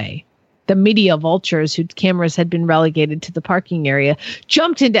fallen away. The media vultures, whose cameras had been relegated to the parking area,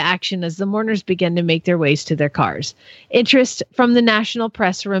 jumped into action as the mourners began to make their ways to their cars. Interest from the national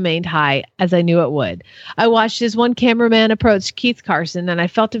press remained high, as I knew it would. I watched as one cameraman approached Keith Carson, and I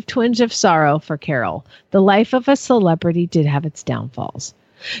felt a twinge of sorrow for Carol. The life of a celebrity did have its downfalls.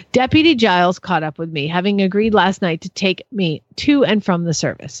 Deputy Giles caught up with me, having agreed last night to take me to and from the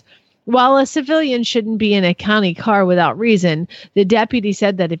service. While a civilian shouldn't be in a county car without reason, the deputy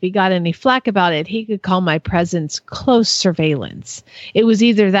said that if he got any flack about it, he could call my presence close surveillance. It was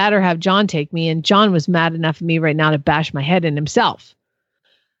either that or have John take me, and John was mad enough at me right now to bash my head in himself.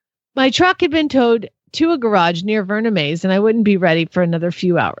 My truck had been towed to a garage near Verna Mays, and I wouldn't be ready for another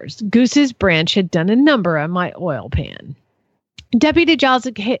few hours. Goose's branch had done a number on my oil pan. Deputy Giles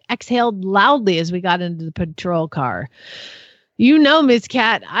exhaled loudly as we got into the patrol car. You know, Miss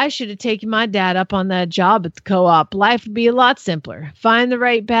Cat, I should have taken my dad up on that job at the co-op. Life would be a lot simpler. Find the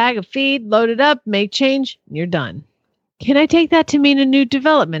right bag of feed, load it up, make change, and you're done. Can I take that to mean a new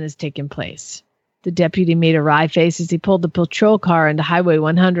development has taken place? The deputy made a wry face as he pulled the patrol car into Highway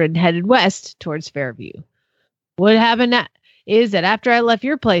 100 and headed west towards Fairview. What happened is that after I left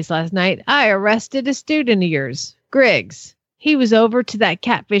your place last night, I arrested a student of yours, Griggs. He was over to that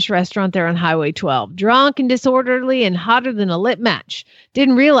catfish restaurant there on Highway 12, drunk and disorderly and hotter than a lit match.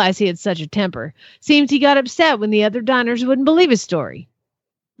 Didn't realize he had such a temper. Seems he got upset when the other diners wouldn't believe his story.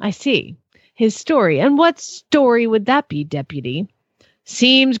 I see. His story. And what story would that be, Deputy?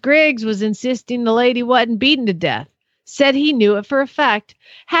 Seems Griggs was insisting the lady wasn't beaten to death. Said he knew it for a fact.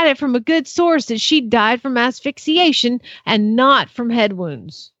 Had it from a good source that she died from asphyxiation and not from head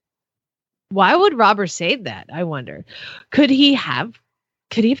wounds. Why would Robert say that, I wonder? Could he have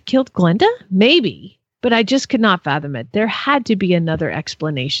killed Glenda? Maybe, but I just could not fathom it. There had to be another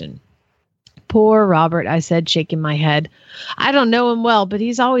explanation. Poor Robert, I said, shaking my head. I don't know him well, but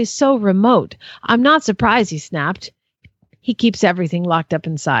he's always so remote. I'm not surprised, he snapped. He keeps everything locked up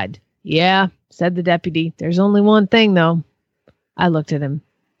inside. Yeah, said the deputy. There's only one thing, though. I looked at him.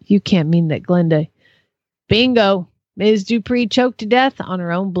 You can't mean that Glenda... Bingo. Ms. Dupree choked to death on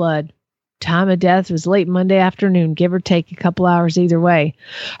her own blood. Time of death was late Monday afternoon, give or take a couple hours either way.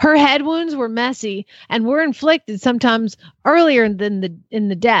 Her head wounds were messy and were inflicted sometimes earlier than in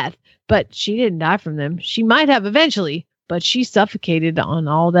the death, but she didn't die from them. She might have eventually, but she suffocated on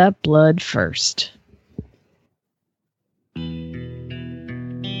all that blood first.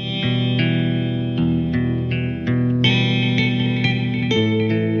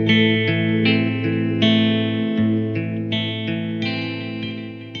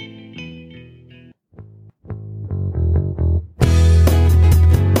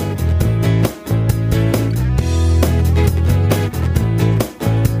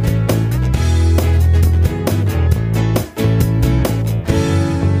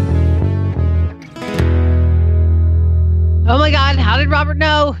 Oh my God, how did Robert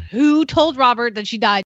know? Who told Robert that she died?